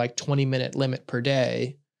past your like 20-minute limit per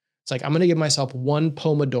day, it's like, I'm going to give myself one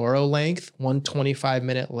Pomodoro length, one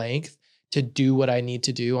 25-minute length to do what I need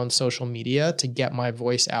to do on social media to get my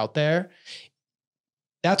voice out there.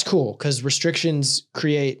 That's cool because restrictions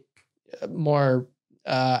create more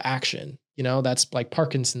action. That's like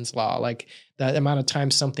Parkinson's law. Like the amount of time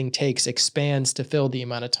something takes expands to fill the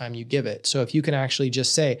amount of time you give it. So if you can actually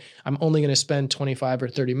just say, I'm only going to spend 25 or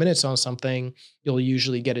 30 minutes on something, you'll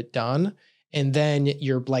usually get it done. And then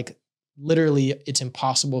you're like, literally, it's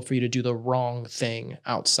impossible for you to do the wrong thing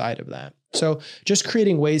outside of that. So just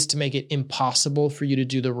creating ways to make it impossible for you to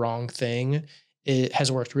do the wrong thing, it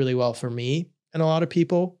has worked really well for me and a lot of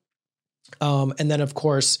people. And then of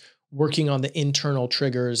course, working on the internal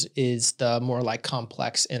triggers is the more like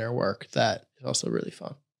complex inner work that is also really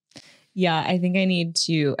fun. Yeah, I think I need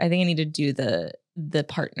to do the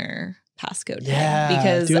partner passcode thing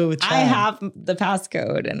because I have the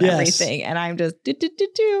passcode and everything, and I'm just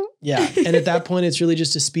do. Yeah, and at that point, it's really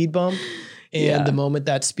just a speed bump. And the moment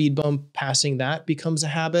that speed bump passing that becomes a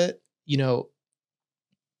habit, you're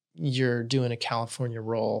doing a California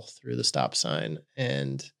roll through the stop sign,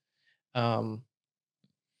 and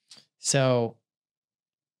so,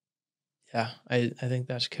 yeah, I think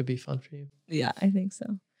that could be fun for you. Yeah, I think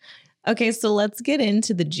so. Okay, so let's get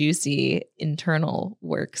into the juicy internal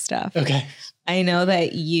work stuff. Okay. I know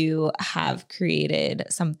that you have created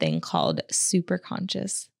something called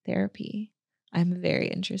Superconscious therapy. I'm very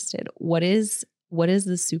interested. What is the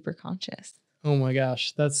Superconscious? Oh my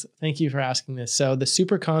gosh, thank you for asking this. So the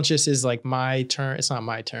Superconscious is like my term. It's not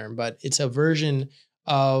my term, but it's a version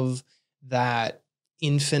of that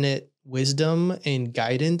infinite wisdom and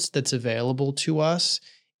guidance that's available to us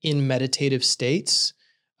in meditative states.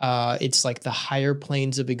 It's like the higher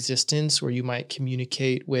planes of existence where you might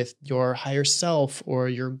communicate with your higher self or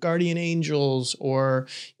your guardian angels or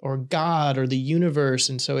God or the universe.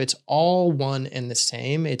 And so it's all one and the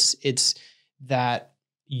same. It's that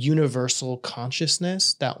universal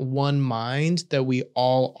consciousness, that one mind that we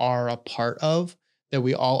all are a part of, that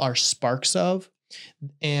we all are sparks of,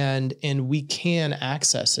 and we can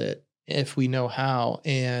access it if we know how.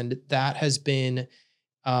 And that has been,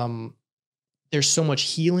 there's so much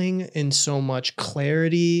healing and so much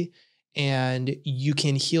clarity, and you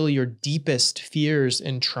can heal your deepest fears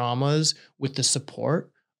and traumas with the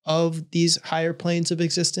support of these higher planes of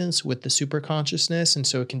existence, with the super consciousness. And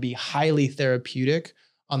so it can be highly therapeutic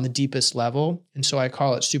on the deepest level. And so I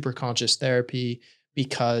call it super conscious therapy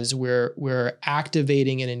because we're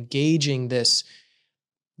activating and engaging this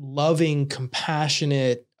loving,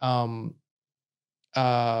 compassionate,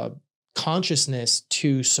 consciousness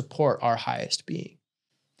to support our highest being.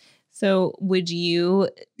 So would you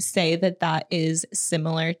say that is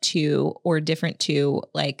similar to or different to,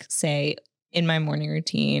 like, say, in my morning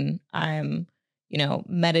routine, I'm,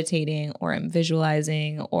 meditating or I'm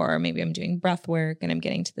visualizing, or maybe I'm doing breath work and I'm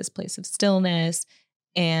getting to this place of stillness,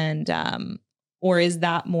 and or is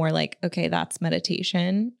that more like, okay, that's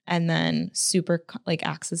meditation, and then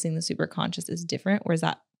accessing the super conscious is different, or is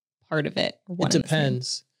that part of it? It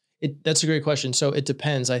depends. That's a great question. So it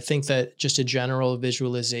depends. I think that just a general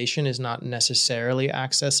visualization is not necessarily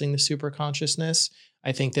accessing the super consciousness.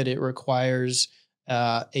 I think that it requires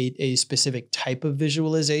a specific type of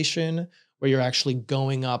visualization where you're actually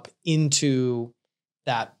going up into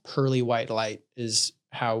that pearly white light is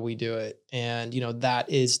how we do it. And, that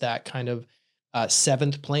is that kind of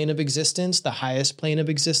seventh plane of existence, the highest plane of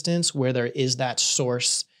existence, where there is that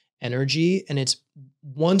source energy. And it's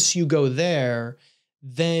once you go there,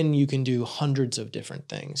 then you can do hundreds of different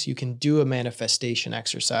things. You can do a manifestation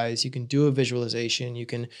exercise. You can do a visualization. You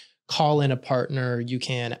can call in a partner, you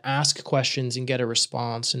can ask questions and get a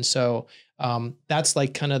response. And so that's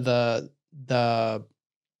like kind of the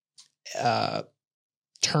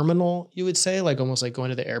terminal, you would say, like almost like going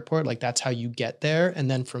to the airport. Like that's how you get there. And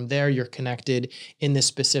then from there, you're connected in this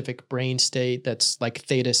specific brain state that's like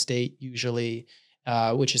theta state usually,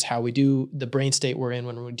 which is how we do the brain state we're in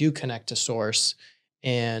when we do connect to source.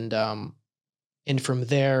 And from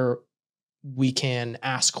there, we can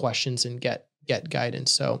ask questions and get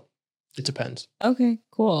guidance. So it depends. Okay,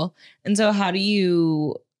 cool. And so how do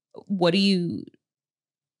you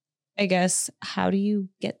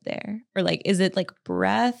get there? Or like, is it like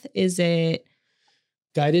breath? Is it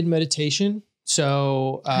guided meditation?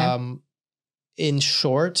 So, in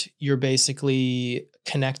short, you're basically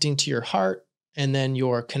connecting to your heart, and then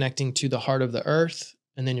you're connecting to the heart of the earth.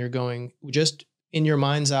 And then you're going just in your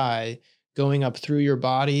mind's eye, going up through your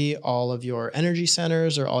body, all of your energy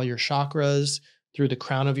centers or all your chakras, through the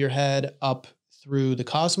crown of your head, up through the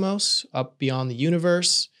cosmos, up beyond the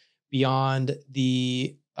universe, beyond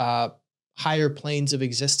the higher planes of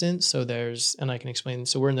existence. So and I can explain.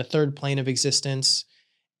 So we're in the third plane of existence.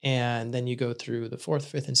 And then you go through the fourth,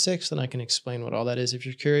 fifth, and sixth. And I can explain what all that is if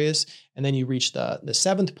you're curious. And then you reach the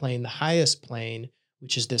seventh plane, the highest plane,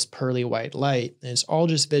 which is this pearly white light. And it's all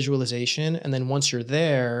just visualization. And then once you're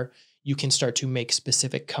there, you can start to make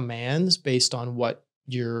specific commands based on what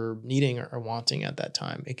you're needing or wanting at that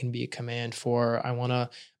time. It can be a command for, I want to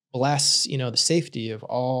bless, the safety of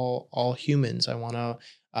all humans. I want to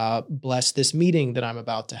bless this meeting that I'm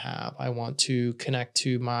about to have. I want to connect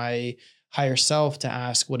to my higher self to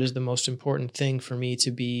ask, what is the most important thing for me to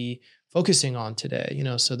be focusing on today?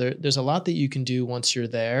 So there's a lot that you can do once you're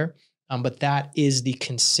there. But that is the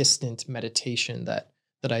consistent meditation that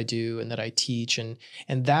I do and that I teach. And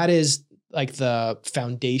that is like the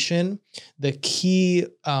foundation. The key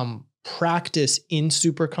practice in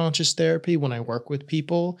superconscious therapy when I work with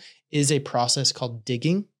people is a process called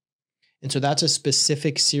digging. And so that's a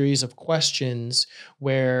specific series of questions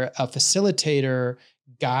where a facilitator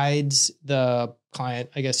guides the client,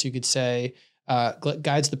 I guess you could say,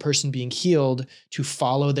 guides the person being healed to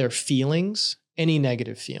follow their feelings, any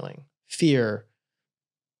negative feeling, fear,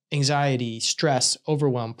 anxiety, stress,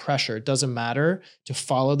 overwhelm, pressure, it doesn't matter, to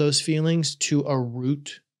follow those feelings to a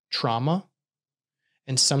root trauma.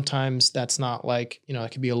 And sometimes that's not like,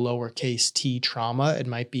 it could be a lowercase t trauma.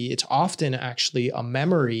 It's often actually a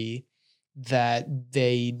memory that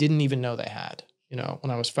they didn't even know they had.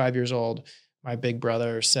 When I was 5 years old, my big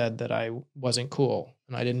brother said that I wasn't cool.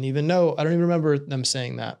 And I don't even remember them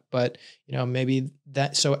saying that. But, maybe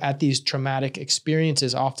that, so at these traumatic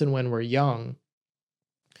experiences, often when we're young,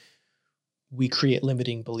 we create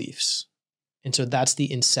limiting beliefs. And so that's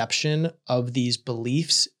the inception of these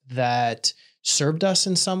beliefs that served us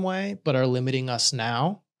in some way, but are limiting us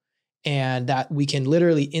now. And that we can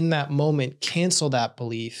literally in that moment cancel that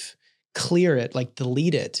belief, clear it, like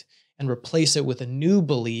delete it, and replace it with a new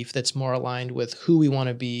belief that's more aligned with who we want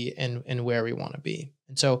to be and where we want to be.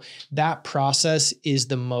 And so that process is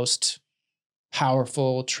the most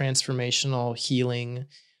powerful, transformational healing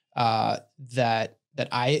that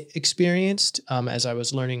I experienced as I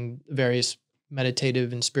was learning various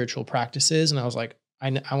meditative and spiritual practices. And I was like,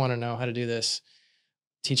 I want to know how to do this.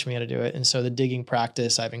 Teach me how to do it. And so the digging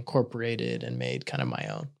practice I've incorporated and made kind of my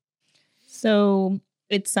own. So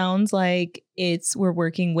it sounds like we're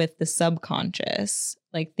working with the subconscious,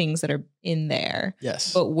 like things that are in there.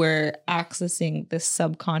 Yes. But we're accessing the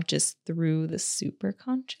subconscious through the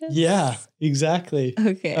superconscious. Yeah, exactly.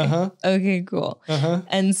 Okay. Okay, cool.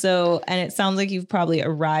 And it sounds like you've probably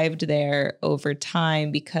arrived there over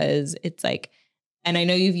time because it's like, and I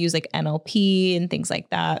know you've used like NLP and things like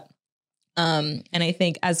that. And I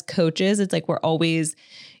think as coaches, it's like we're always,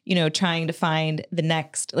 trying to find the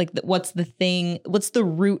next, like what's the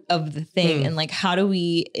root of the thing? And like, how do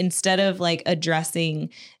we, instead of like addressing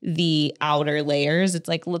the outer layers, it's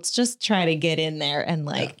like, let's just try to get in there and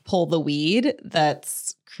like pull the weed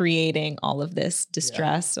that's creating all of this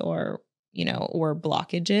distress or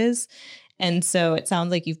blockages. And so it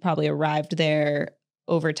sounds like you've probably arrived there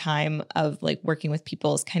over time of like working with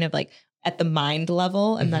people is kind of like at the mind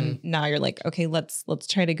level. And then now you're like, okay, let's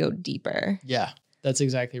try to go deeper. Yeah. That's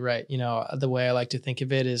exactly right. The way I like to think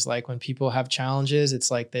of it is like when people have challenges,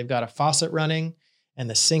 it's like they've got a faucet running and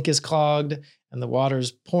the sink is clogged and the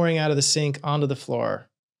water's pouring out of the sink onto the floor.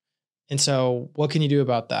 And so what can you do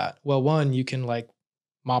about that? Well, one, you can like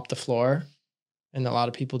mop the floor. And a lot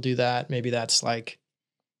of people do that. Maybe that's like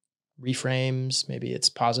reframes. Maybe it's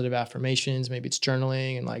positive affirmations. Maybe it's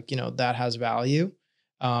journaling and like, that has value.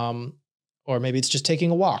 or maybe it's just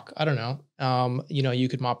taking a walk. I don't know. You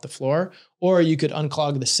could mop the floor, or you could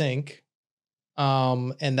unclog the sink.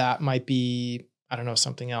 And that might be, I don't know,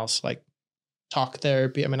 something else like talk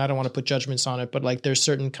therapy. I mean, I don't want to put judgments on it, but like there's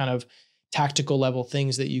certain kind of tactical level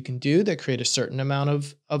things that you can do that create a certain amount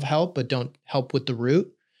of help, but don't help with the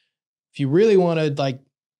root. If you really want to like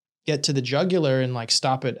get to the jugular and like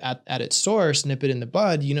stop it at its source, nip it in the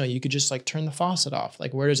bud, you could just like turn the faucet off.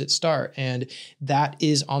 Like, where does it start? And that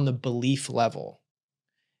is on the belief level.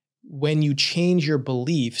 When you change your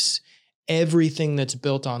beliefs, everything that's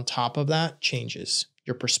built on top of that changes.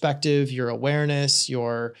 Your perspective, your awareness,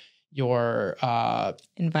 your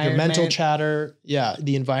mental chatter. Yeah.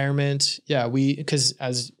 The environment. Yeah. Because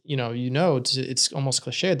as it's almost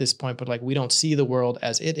cliche at this point, but like, we don't see the world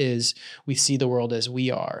as it is. We see the world as we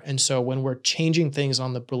are. And so when we're changing things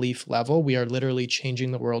on the belief level, we are literally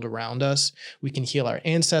changing the world around us. We can heal our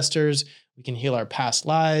ancestors. We can heal our past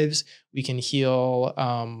lives. We can heal,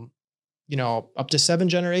 up to 7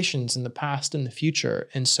 generations in the past and the future.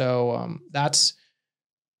 And so that's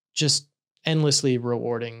just endlessly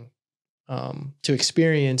rewarding to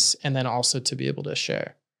experience, and then also to be able to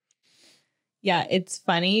share. Yeah, it's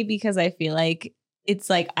funny because I feel like it's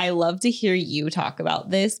like, I love to hear you talk about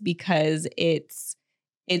this because it's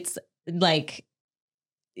like,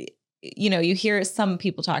 you hear some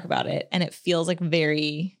people talk about it and it feels like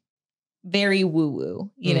very, very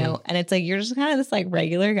woo-woo, and it's like, you're just kind of this like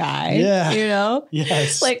regular guy,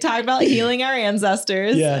 Yes. like talking about healing our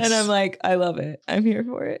ancestors. Yes. And I'm like, I love it. I'm here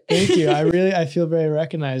for it. Thank you. I feel very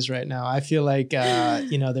recognized right now. I feel like,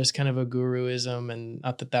 there's kind of a guruism, and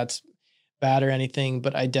not that that's bad or anything,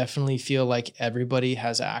 but I definitely feel like everybody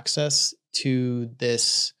has access to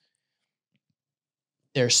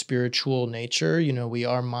their spiritual nature. We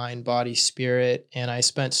are mind, body, spirit. And I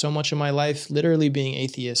spent so much of my life literally being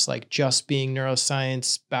atheist, like just being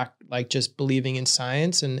neuroscience back, like just believing in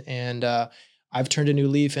science. And I've turned a new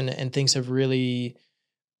leaf, and things have really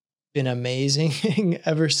been amazing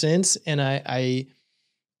ever since. And I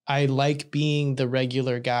like being the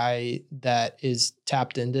regular guy that is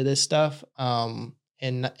tapped into this stuff. So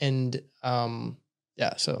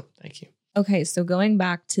thank you. Okay, so going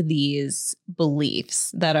back to these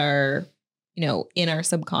beliefs that are, in our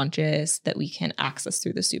subconscious that we can access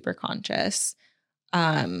through the superconscious,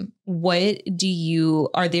 are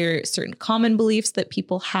there certain common beliefs that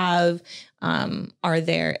people have? Are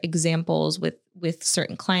there examples with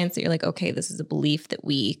certain clients that you're like, okay, this is a belief that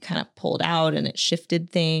we kind of pulled out and it shifted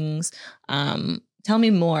things? Tell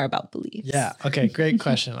me more about beliefs. Yeah. Okay. Great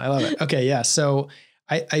question. I love it. Okay. Yeah. So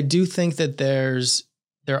I do think that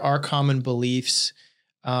there are common beliefs.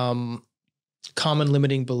 Common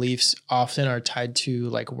limiting beliefs often are tied to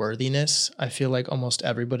like worthiness. I feel like almost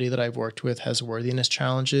everybody that I've worked with has worthiness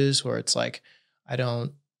challenges where it's like, I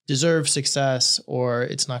don't deserve success, or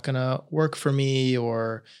it's not going to work for me,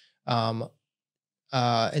 or,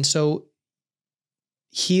 and so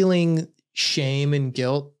healing shame and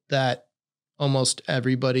guilt that almost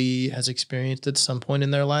everybody has experienced at some point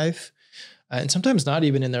in their life, and sometimes not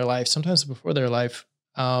even in their life, sometimes before their life,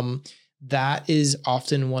 that is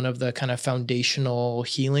often one of the kind of foundational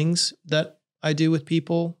healings that I do with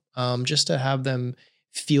people, just to have them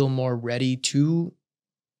feel more ready to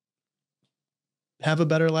have a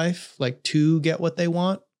better life, like to get what they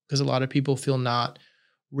want. Because a lot of people feel not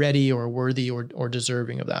ready or worthy or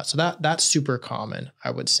deserving of that. So that's super common,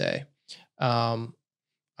 I would say. I'm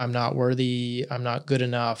not worthy. I'm not good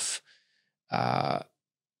enough.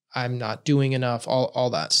 I'm not doing enough, all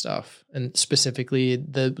that stuff. And specifically,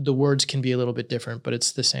 the words can be a little bit different, but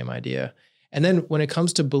it's the same idea. And then when it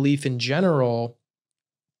comes to belief in general,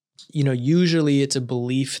 usually it's a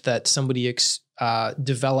belief that somebody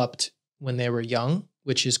developed when they were young,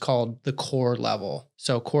 which is called the core level.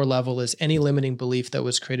 So core level is any limiting belief that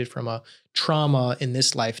was created from a trauma in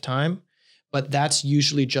this lifetime, but that's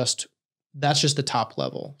usually just the top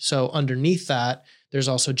level. So underneath that, there's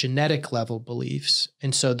also genetic level beliefs.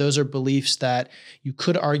 And so those are beliefs that you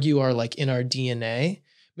could argue are like in our DNA,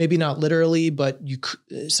 maybe not literally, but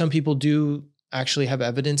some people do actually have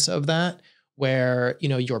evidence of that, where,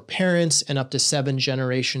 your parents and up to 7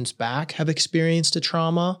 generations back have experienced a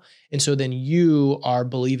trauma. And so then you are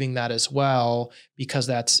believing that as well, because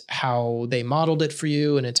that's how they modeled it for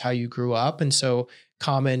you and it's how you grew up. And so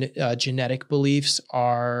common genetic beliefs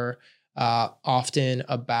are often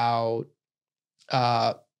about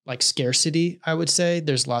like scarcity, I would say.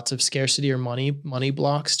 There's lots of scarcity or money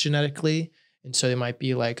blocks genetically. And so they might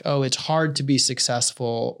be like, oh, it's hard to be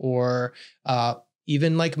successful, or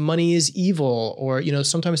even like money is evil, or,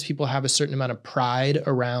 sometimes people have a certain amount of pride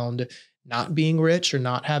around not being rich or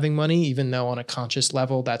not having money, even though on a conscious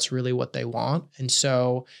level, that's really what they want. And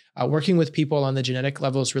so working with people on the genetic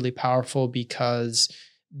level is really powerful because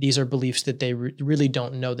these are beliefs that they really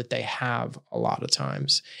don't know that they have a lot of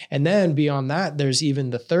times. And then beyond that, there's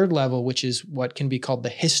even the third level, which is what can be called the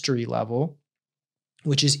history level,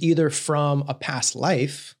 which is either from a past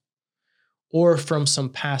life or from some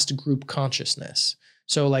past group consciousness.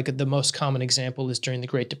 So like the most common example is during the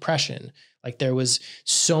Great Depression. Like there was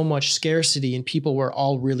so much scarcity and people were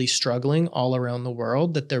all really struggling all around the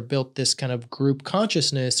world that there built this kind of group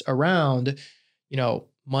consciousness around,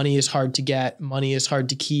 money is hard to get, money is hard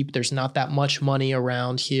to keep. There's not that much money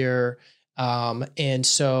around here. And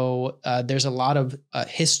so there's a lot of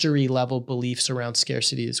history level beliefs around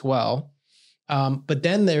scarcity as well. But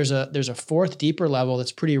then there's a fourth deeper level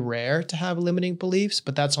that's pretty rare to have limiting beliefs,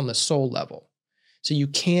 but that's on the soul level. So you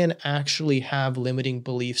can actually have limiting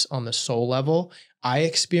beliefs on the soul level. I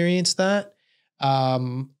experienced that.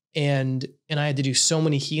 And I had to do so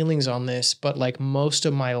many healings on this, but like most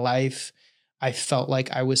of my life, I felt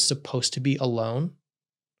like I was supposed to be alone.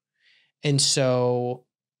 And so,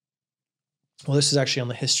 well, this is actually on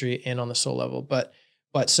the history and on the soul level, but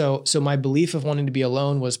so my belief of wanting to be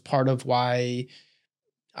alone was part of why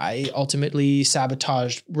I ultimately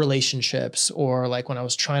sabotaged relationships, or like when I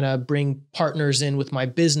was trying to bring partners in with my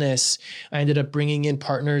business, I ended up bringing in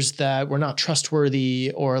partners that were not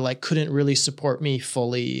trustworthy or like couldn't really support me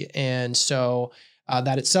fully. And so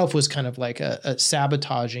that itself was kind of like a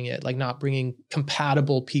sabotaging it, like not bringing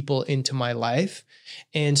compatible people into my life.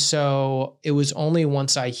 And so it was only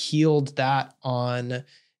once I healed that on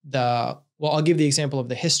I'll give the example of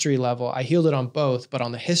the history level. I healed it on both, but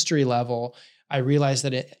on the history level, I realized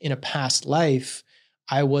that in a past life,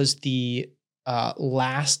 I was the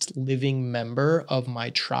last living member of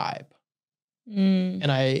my tribe. And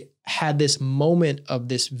I had this moment of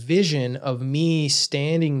this vision of me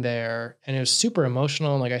standing there, and it was super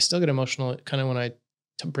emotional. And like, I still get emotional kind of when I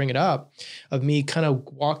bring it up, of me kind of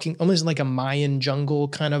walking almost like a Mayan jungle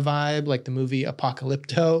kind of vibe, like the movie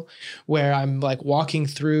Apocalypto, where I'm like walking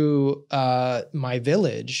through my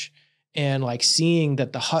village and like seeing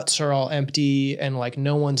that the huts are all empty and like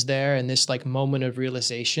no one's there. And this like moment of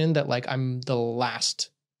realization that like I'm the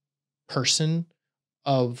last person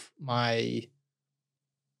of my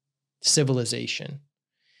civilization.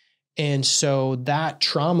 And so that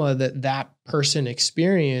trauma that person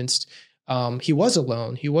experienced, he was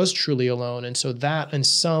alone. He was truly alone. And so that in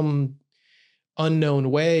some unknown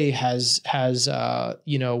way was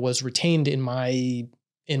retained in my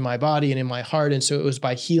body and in my heart. And so it was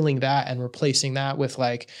by healing that and replacing that with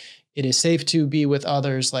like, it is safe to be with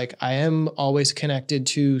others. Like I am always connected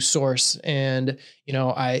to source, and,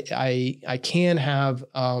 I can have,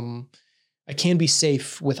 I can be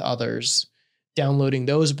safe with others. Downloading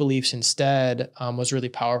those beliefs instead was really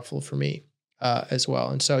powerful for me as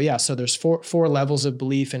well. And so, so there's four levels of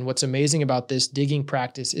belief. And what's amazing about this digging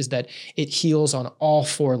practice is that it heals on all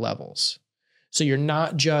four levels. So you're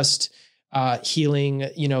not just healing,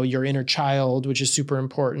 your inner child, which is super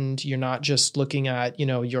important. You're not just looking at,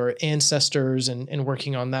 your ancestors and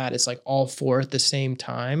working on that. It's like all four at the same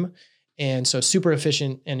time. And so super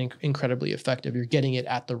efficient and incredibly effective. You're getting it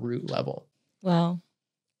at the root level. Wow.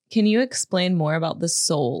 Can you explain more about the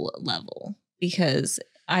soul level? Because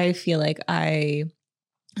I feel like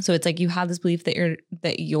so it's like you have this belief that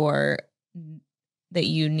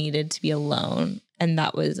you needed to be alone. And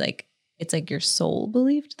that was like, it's like your soul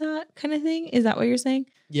believed that kind of thing. Is that what you're saying?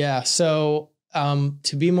 Yeah. So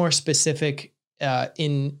to be more specific,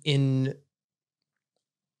 in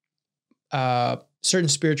certain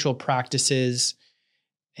spiritual practices,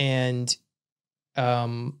 and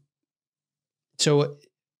so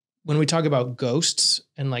when we talk about ghosts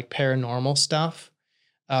and like paranormal stuff,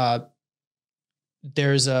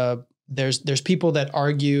 there's people that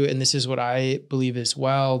argue, and this is what I believe as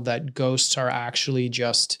well, that ghosts are actually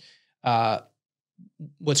just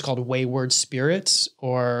what's called wayward spirits,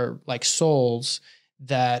 or like souls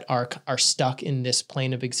that are stuck in this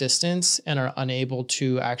plane of existence and are unable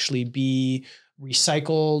to actually be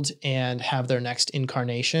recycled and have their next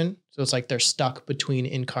incarnation. So it's like they're stuck between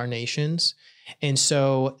incarnations. And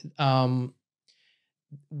so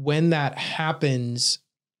when that happens,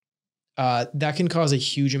 that can cause a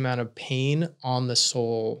huge amount of pain on the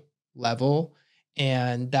soul level.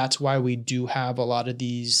 And that's why we do have a lot of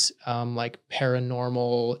these like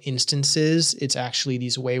paranormal instances. It's actually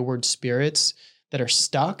these wayward spirits that are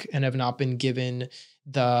stuck and have not been given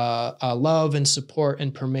the love and support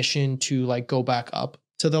and permission to like go back up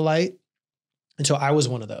to the light. And so I was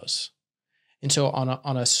one of those. And so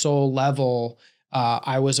on a soul level,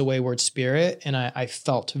 I was a wayward spirit, and I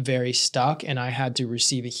felt very stuck, and I had to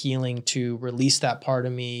receive a healing to release that part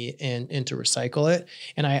of me and to recycle it.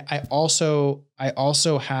 And I also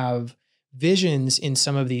have visions in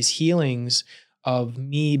some of these healings of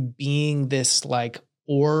me being this like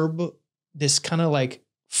orb, this kind of like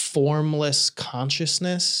formless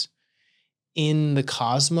consciousness in the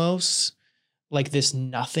cosmos, like this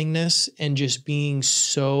nothingness, and just being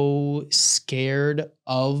so scared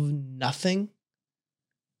of nothing.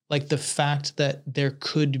 Like the fact that there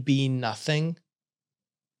could be nothing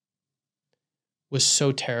was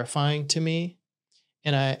so terrifying to me.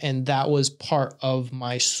 And that was part of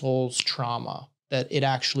my soul's trauma, that it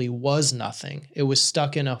actually was nothing. It was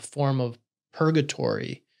stuck in a form of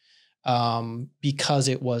purgatory, because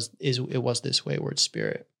it was this wayward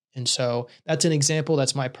spirit. And so that's an example.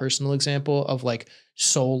 That's my personal example of like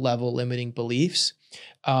soul level limiting beliefs.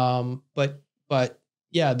 But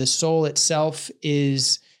yeah, the soul itself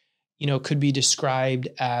is, could be described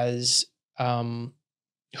as who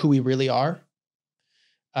we really are.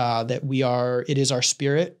 That it is our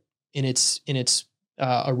spirit in its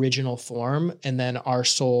original form, and then our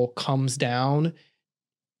soul comes down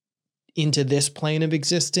into this plane of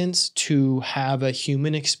existence to have a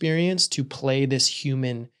human experience, to play this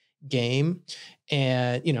human game.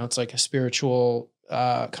 And, it's like a spiritual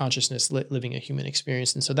consciousness living a human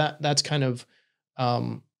experience. And so that's kind of,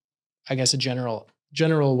 I guess, a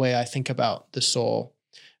general way I think about the soul.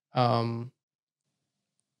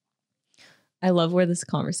 I love where this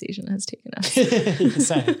conversation has taken us.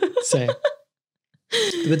 Same.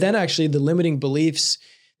 But then actually the limiting beliefs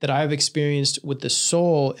that I've experienced with the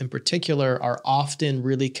soul in particular are often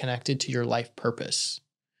really connected to your life purpose.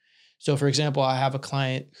 So for example, I have a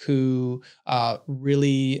client who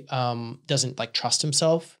really doesn't like trust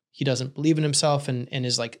himself. He doesn't believe in himself and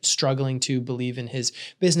is like struggling to believe in his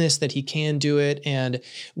business, that he can do it. And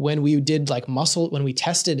when we did when we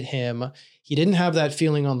tested him, he didn't have that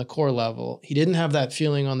feeling on the core level. He didn't have that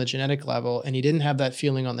feeling on the genetic level, and he didn't have that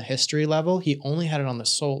feeling on the history level. He only had it on the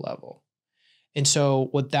soul level. And so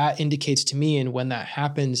what that indicates to me, and when that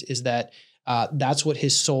happens, is that that's what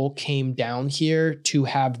his soul came down here to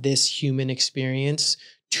have this human experience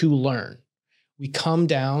to learn. We come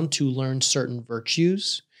down to learn certain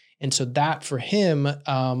virtues. And so that for him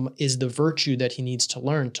is the virtue that he needs to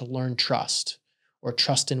learn trust, or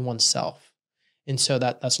trust in oneself. And so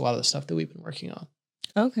that's a lot of the stuff that we've been working on.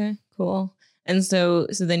 Okay, cool. And so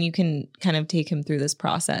then you can kind of take him through this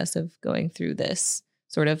process of going through this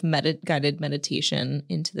sort of guided meditation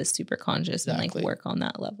into the superconscious. Exactly. And like work on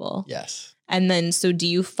that level. Yes. And then, so do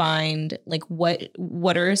you find like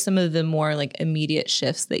what are some of the more like immediate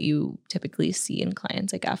shifts that you typically see in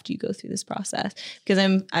clients like after you go through this process?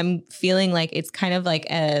 Because I'm feeling like it's kind of like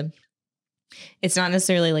it's not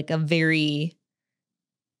necessarily like a very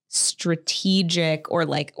strategic or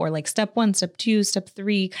like step 1, step 2, step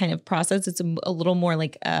 3 kind of process. It's a little more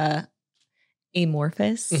like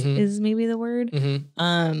amorphous is maybe the word.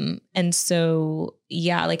 And so,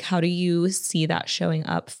 yeah, like how do you see that showing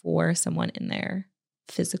up for someone in their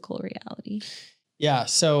physical reality? Yeah.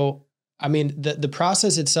 So, I mean, the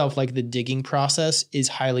process itself, like the digging process, is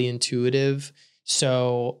highly intuitive.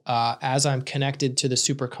 So as I'm connected to the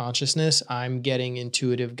superconsciousness, I'm getting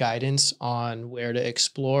intuitive guidance on where to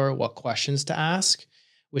explore, what questions to ask,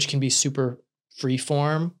 which can be super free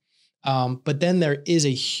form. But then there is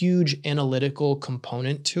a huge analytical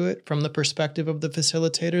component to it from the perspective of the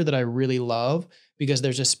facilitator that I really love, because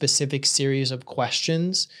there's a specific series of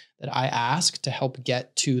questions that I ask to help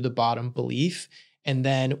get to the bottom belief. And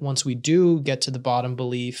then once we do get to the bottom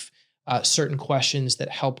belief, certain questions that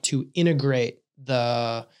help to integrate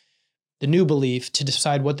the new belief, to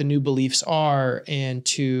decide what the new beliefs are, and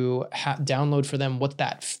to download for them what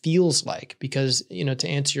that feels like. Because, to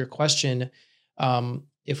answer your question,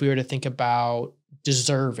 if we were to think about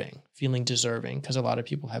feeling deserving, because a lot of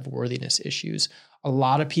people have worthiness issues, a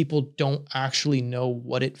lot of people don't actually know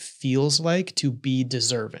what it feels like to be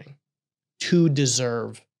deserving, to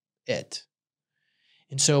deserve it.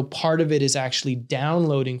 And so part of it is actually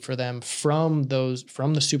downloading for them from the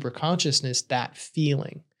superconsciousness, that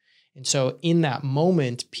feeling. And so in that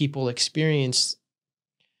moment, people experience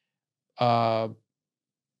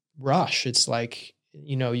rush. It's like,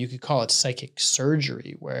 you could call it psychic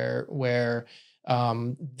surgery, where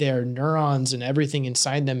their neurons and everything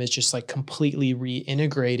inside them is just like completely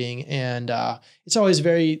reintegrating. And it's always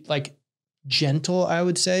very like gentle, I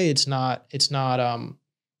would say. It's not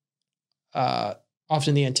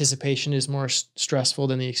often the anticipation is more stressful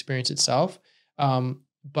than the experience itself.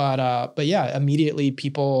 But yeah, immediately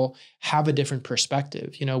people have a different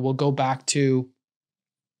perspective. We'll go back to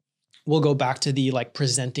we'll go back to the like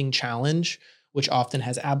presenting challenge, which often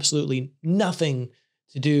has absolutely nothing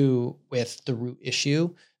to do with the root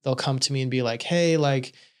issue. They'll come to me and be like, hey,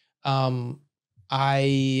 like, I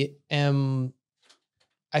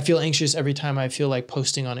feel anxious every time I feel like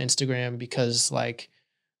posting on Instagram because like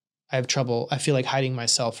I have trouble. I feel like hiding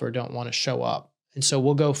myself or don't want to show up. And so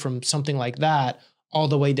we'll go from something like that all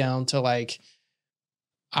the way down to like,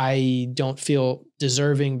 I don't feel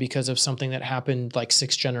deserving because of something that happened like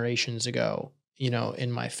 6 generations ago, in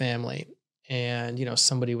my family. And,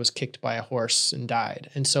 somebody was kicked by a horse and died.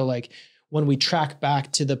 And so like when we track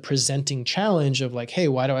back to the presenting challenge of like, hey,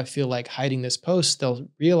 why do I feel like hiding this post? They'll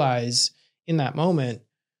realize in that moment,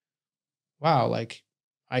 wow, like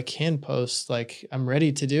I can post, like I'm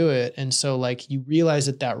ready to do it. And so like you realize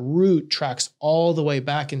that root tracks all the way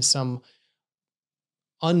back in some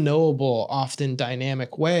unknowable, often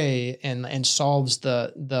dynamic way and solves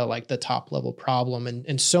the like the top level problem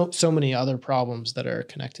and so many other problems that are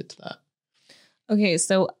connected to that. Okay,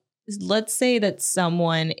 so let's say that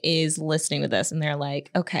someone is listening to this and they're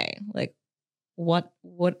like, okay, like what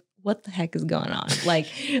the heck is going on? like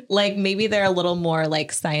maybe they're a little more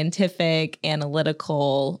like scientific,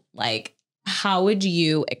 analytical, like how would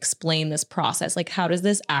you explain this process? Like how does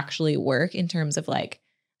this actually work in terms of like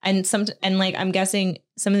and like I'm guessing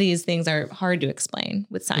some of these things are hard to explain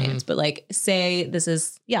with science, but like say this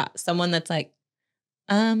is someone that's like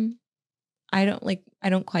I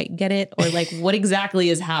don't quite get it, or like what exactly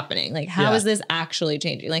is happening? Like how is this actually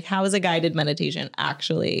changing? Like how is a guided meditation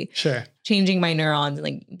actually changing my neurons and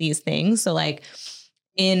like these things? So like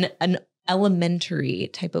in an elementary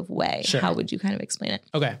type of way, how would you kind of explain it?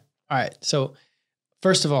 Okay. All right. So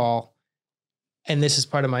first of all, and this is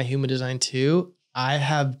part of my human design too, I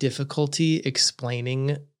have difficulty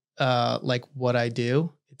explaining like what I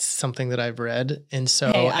do. It's something that I've read. And so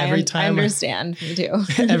every time I understand, me too.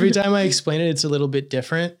 Every time I explain it, it's a little bit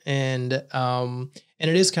different. And it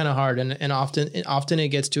is kind of hard. And often it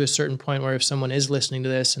gets to a certain point where if someone is listening to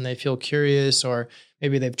this and they feel curious, or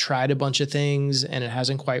maybe they've tried a bunch of things and it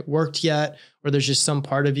hasn't quite worked yet, or there's just some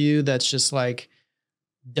part of you that's just like,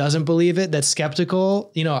 doesn't believe it, that's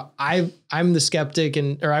skeptical. I'm the skeptic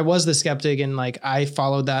or I was the skeptic and like I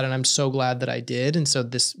followed that and I'm so glad that I did. And so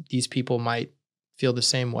these people might feel the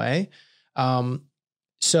same way.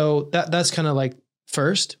 So that's kind of like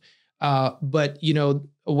first. But a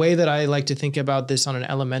way that I like to think about this on an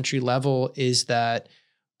elementary level is that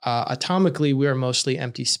atomically we are mostly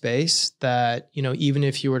empty space, that, even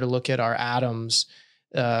if you were to look at our atoms,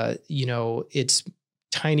 it's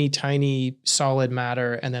tiny solid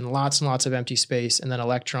matter, and then lots and lots of empty space, and then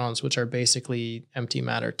electrons, which are basically empty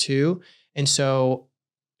matter too. And so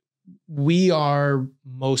we are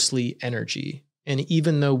mostly energy. And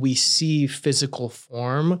even though we see physical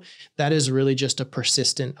form, that is really just a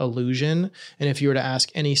persistent illusion. And if you were to ask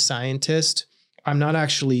any scientist, I'm not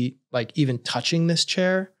actually like even touching this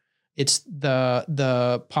chair. It's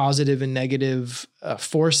the positive and negative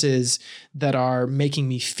forces that are making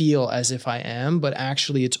me feel as if I am, but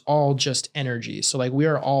actually it's all just energy. So like we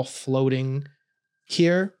are all floating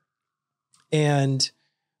here. And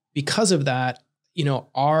because of that,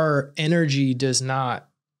 our energy does not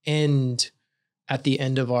end at the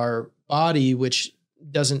end of our body, which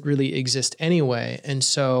doesn't really exist anyway. And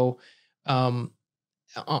so on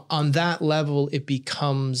that level, it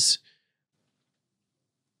becomes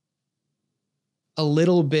a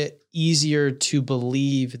little bit easier to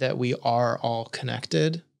believe that we are all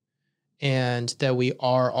connected and that we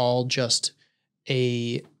are all just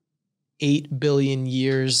 8 billion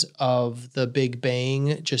years of the Big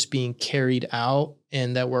Bang just being carried out,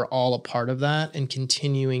 and that we're all a part of that and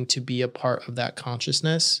continuing to be a part of that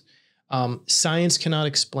consciousness. Science cannot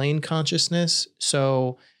explain consciousness.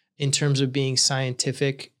 So in terms of being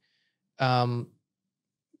scientific,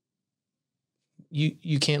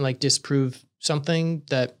 you can't like disprove something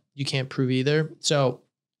that you can't prove either. So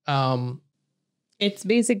it's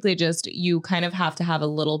basically just you kind of have to have a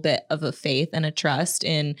little bit of a faith and a trust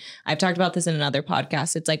in. I've talked about this in another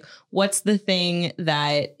podcast. It's like, what's the thing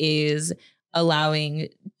that is allowing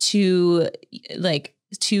two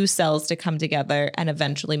cells to come together and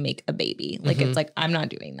eventually make a baby? Like, it's like, I'm not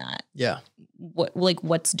doing that. Yeah.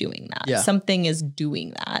 What's doing that? Yeah. Something is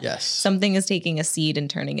doing that. Yes. Something is taking a seed and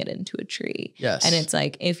turning it into a tree. Yes. And it's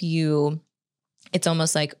like, it's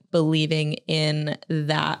almost like believing in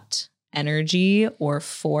that energy or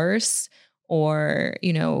force, or,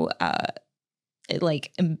 it's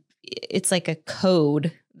like a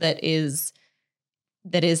code that is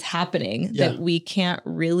happening that we can't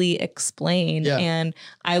really explain. Yeah. And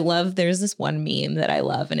there's this one meme that I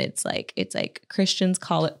love, and it's like Christians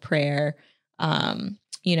call it prayer.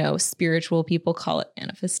 spiritual people call it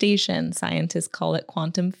manifestation. Scientists call it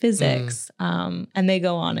quantum physics. And they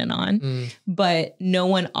go on and on, but no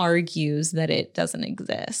one argues that it doesn't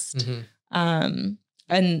exist. And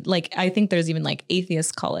like, I think there's even like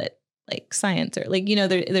atheists call it like science, or like,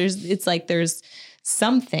 there's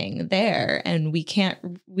something there, and we can't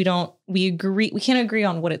agree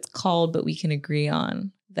on what it's called, but we can agree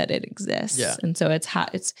on that it exists. Yeah. And so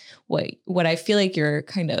it's what I feel like you're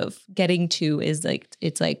kind of getting to is like,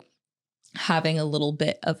 it's like having a little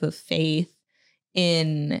bit of a faith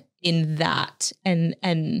in that and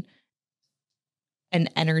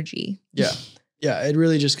energy. Yeah. Yeah. It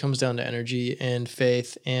really just comes down to energy and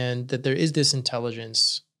faith, and that there is this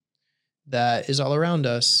intelligence that is all around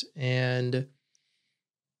us. And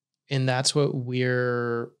that's what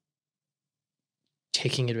we're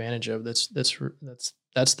taking advantage of. That's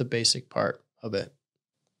the basic part of it.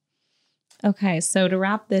 Okay. So to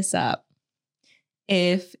wrap this up,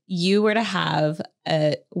 if you were to have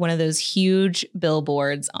one of those huge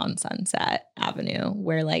billboards on Sunset Avenue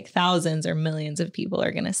where like thousands or millions of people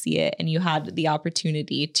are going to see it, and you had the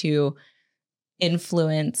opportunity to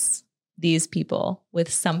influence these people with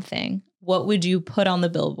something, what would you put on the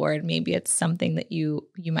billboard? Maybe it's something that you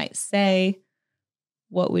might say.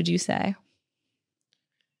 What would you say?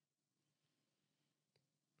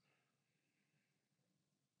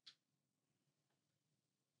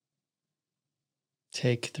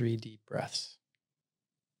 Take 3 deep breaths.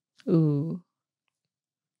 Ooh.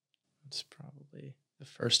 That's probably the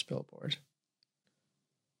first billboard.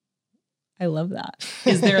 I love that.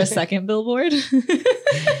 Is there a second billboard?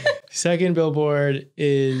 Second billboard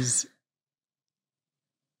is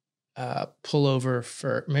pull over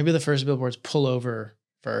first. Maybe the first billboard's pull over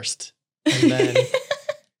first, and then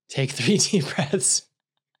take 3 deep breaths.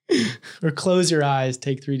 Or close your eyes,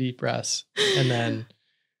 take 3 deep breaths, and then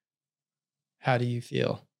how do you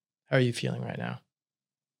feel? How are you feeling right now?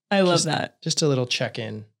 I love that. Just a little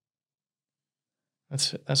check-in.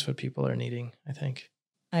 That's what people are needing, I think.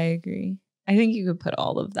 I agree. I think you could put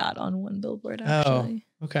all of that on one billboard, actually.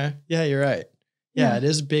 Oh, okay. Yeah, you're right. Yeah, it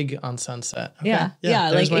is big on Sunset. Okay. Yeah.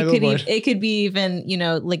 Like it could be even,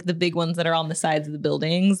 like the big ones that are on the sides of the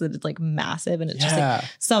buildings that it's like massive, and it's just like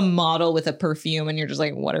some model with a perfume, and you're just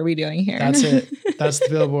like, what are we doing here? That's it. That's the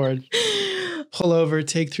billboard. Pull over,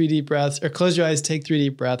 take 3 deep breaths, or close your eyes, take 3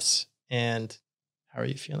 deep breaths. And how are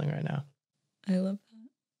you feeling right now? I love that.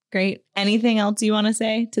 Great. Anything else you want to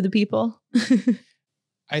say to the people?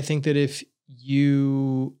 I think that if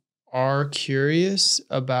you are curious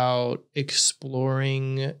about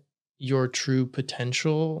exploring your true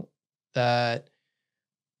potential, that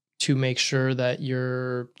to make sure that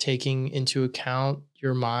you're taking into account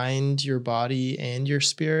your mind, your body, and your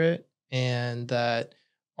spirit, and that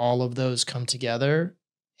all of those come together,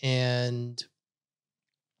 and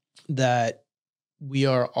that we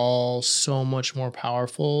are all so much more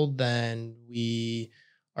powerful than we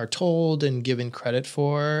are told and given credit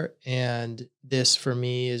for. And this, for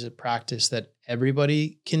me, is a practice that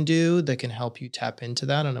everybody can do that can help you tap into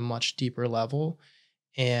that on a much deeper level.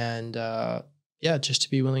 And just to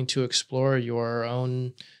be willing to explore your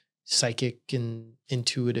own psychic and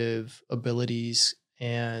intuitive abilities.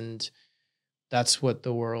 And that's what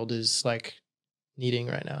the world is like needing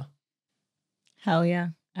right now. Hell yeah.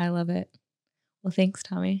 I love it. Well, thanks,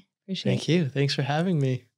 Tommy. Appreciate it. Thank you. Thanks for having me.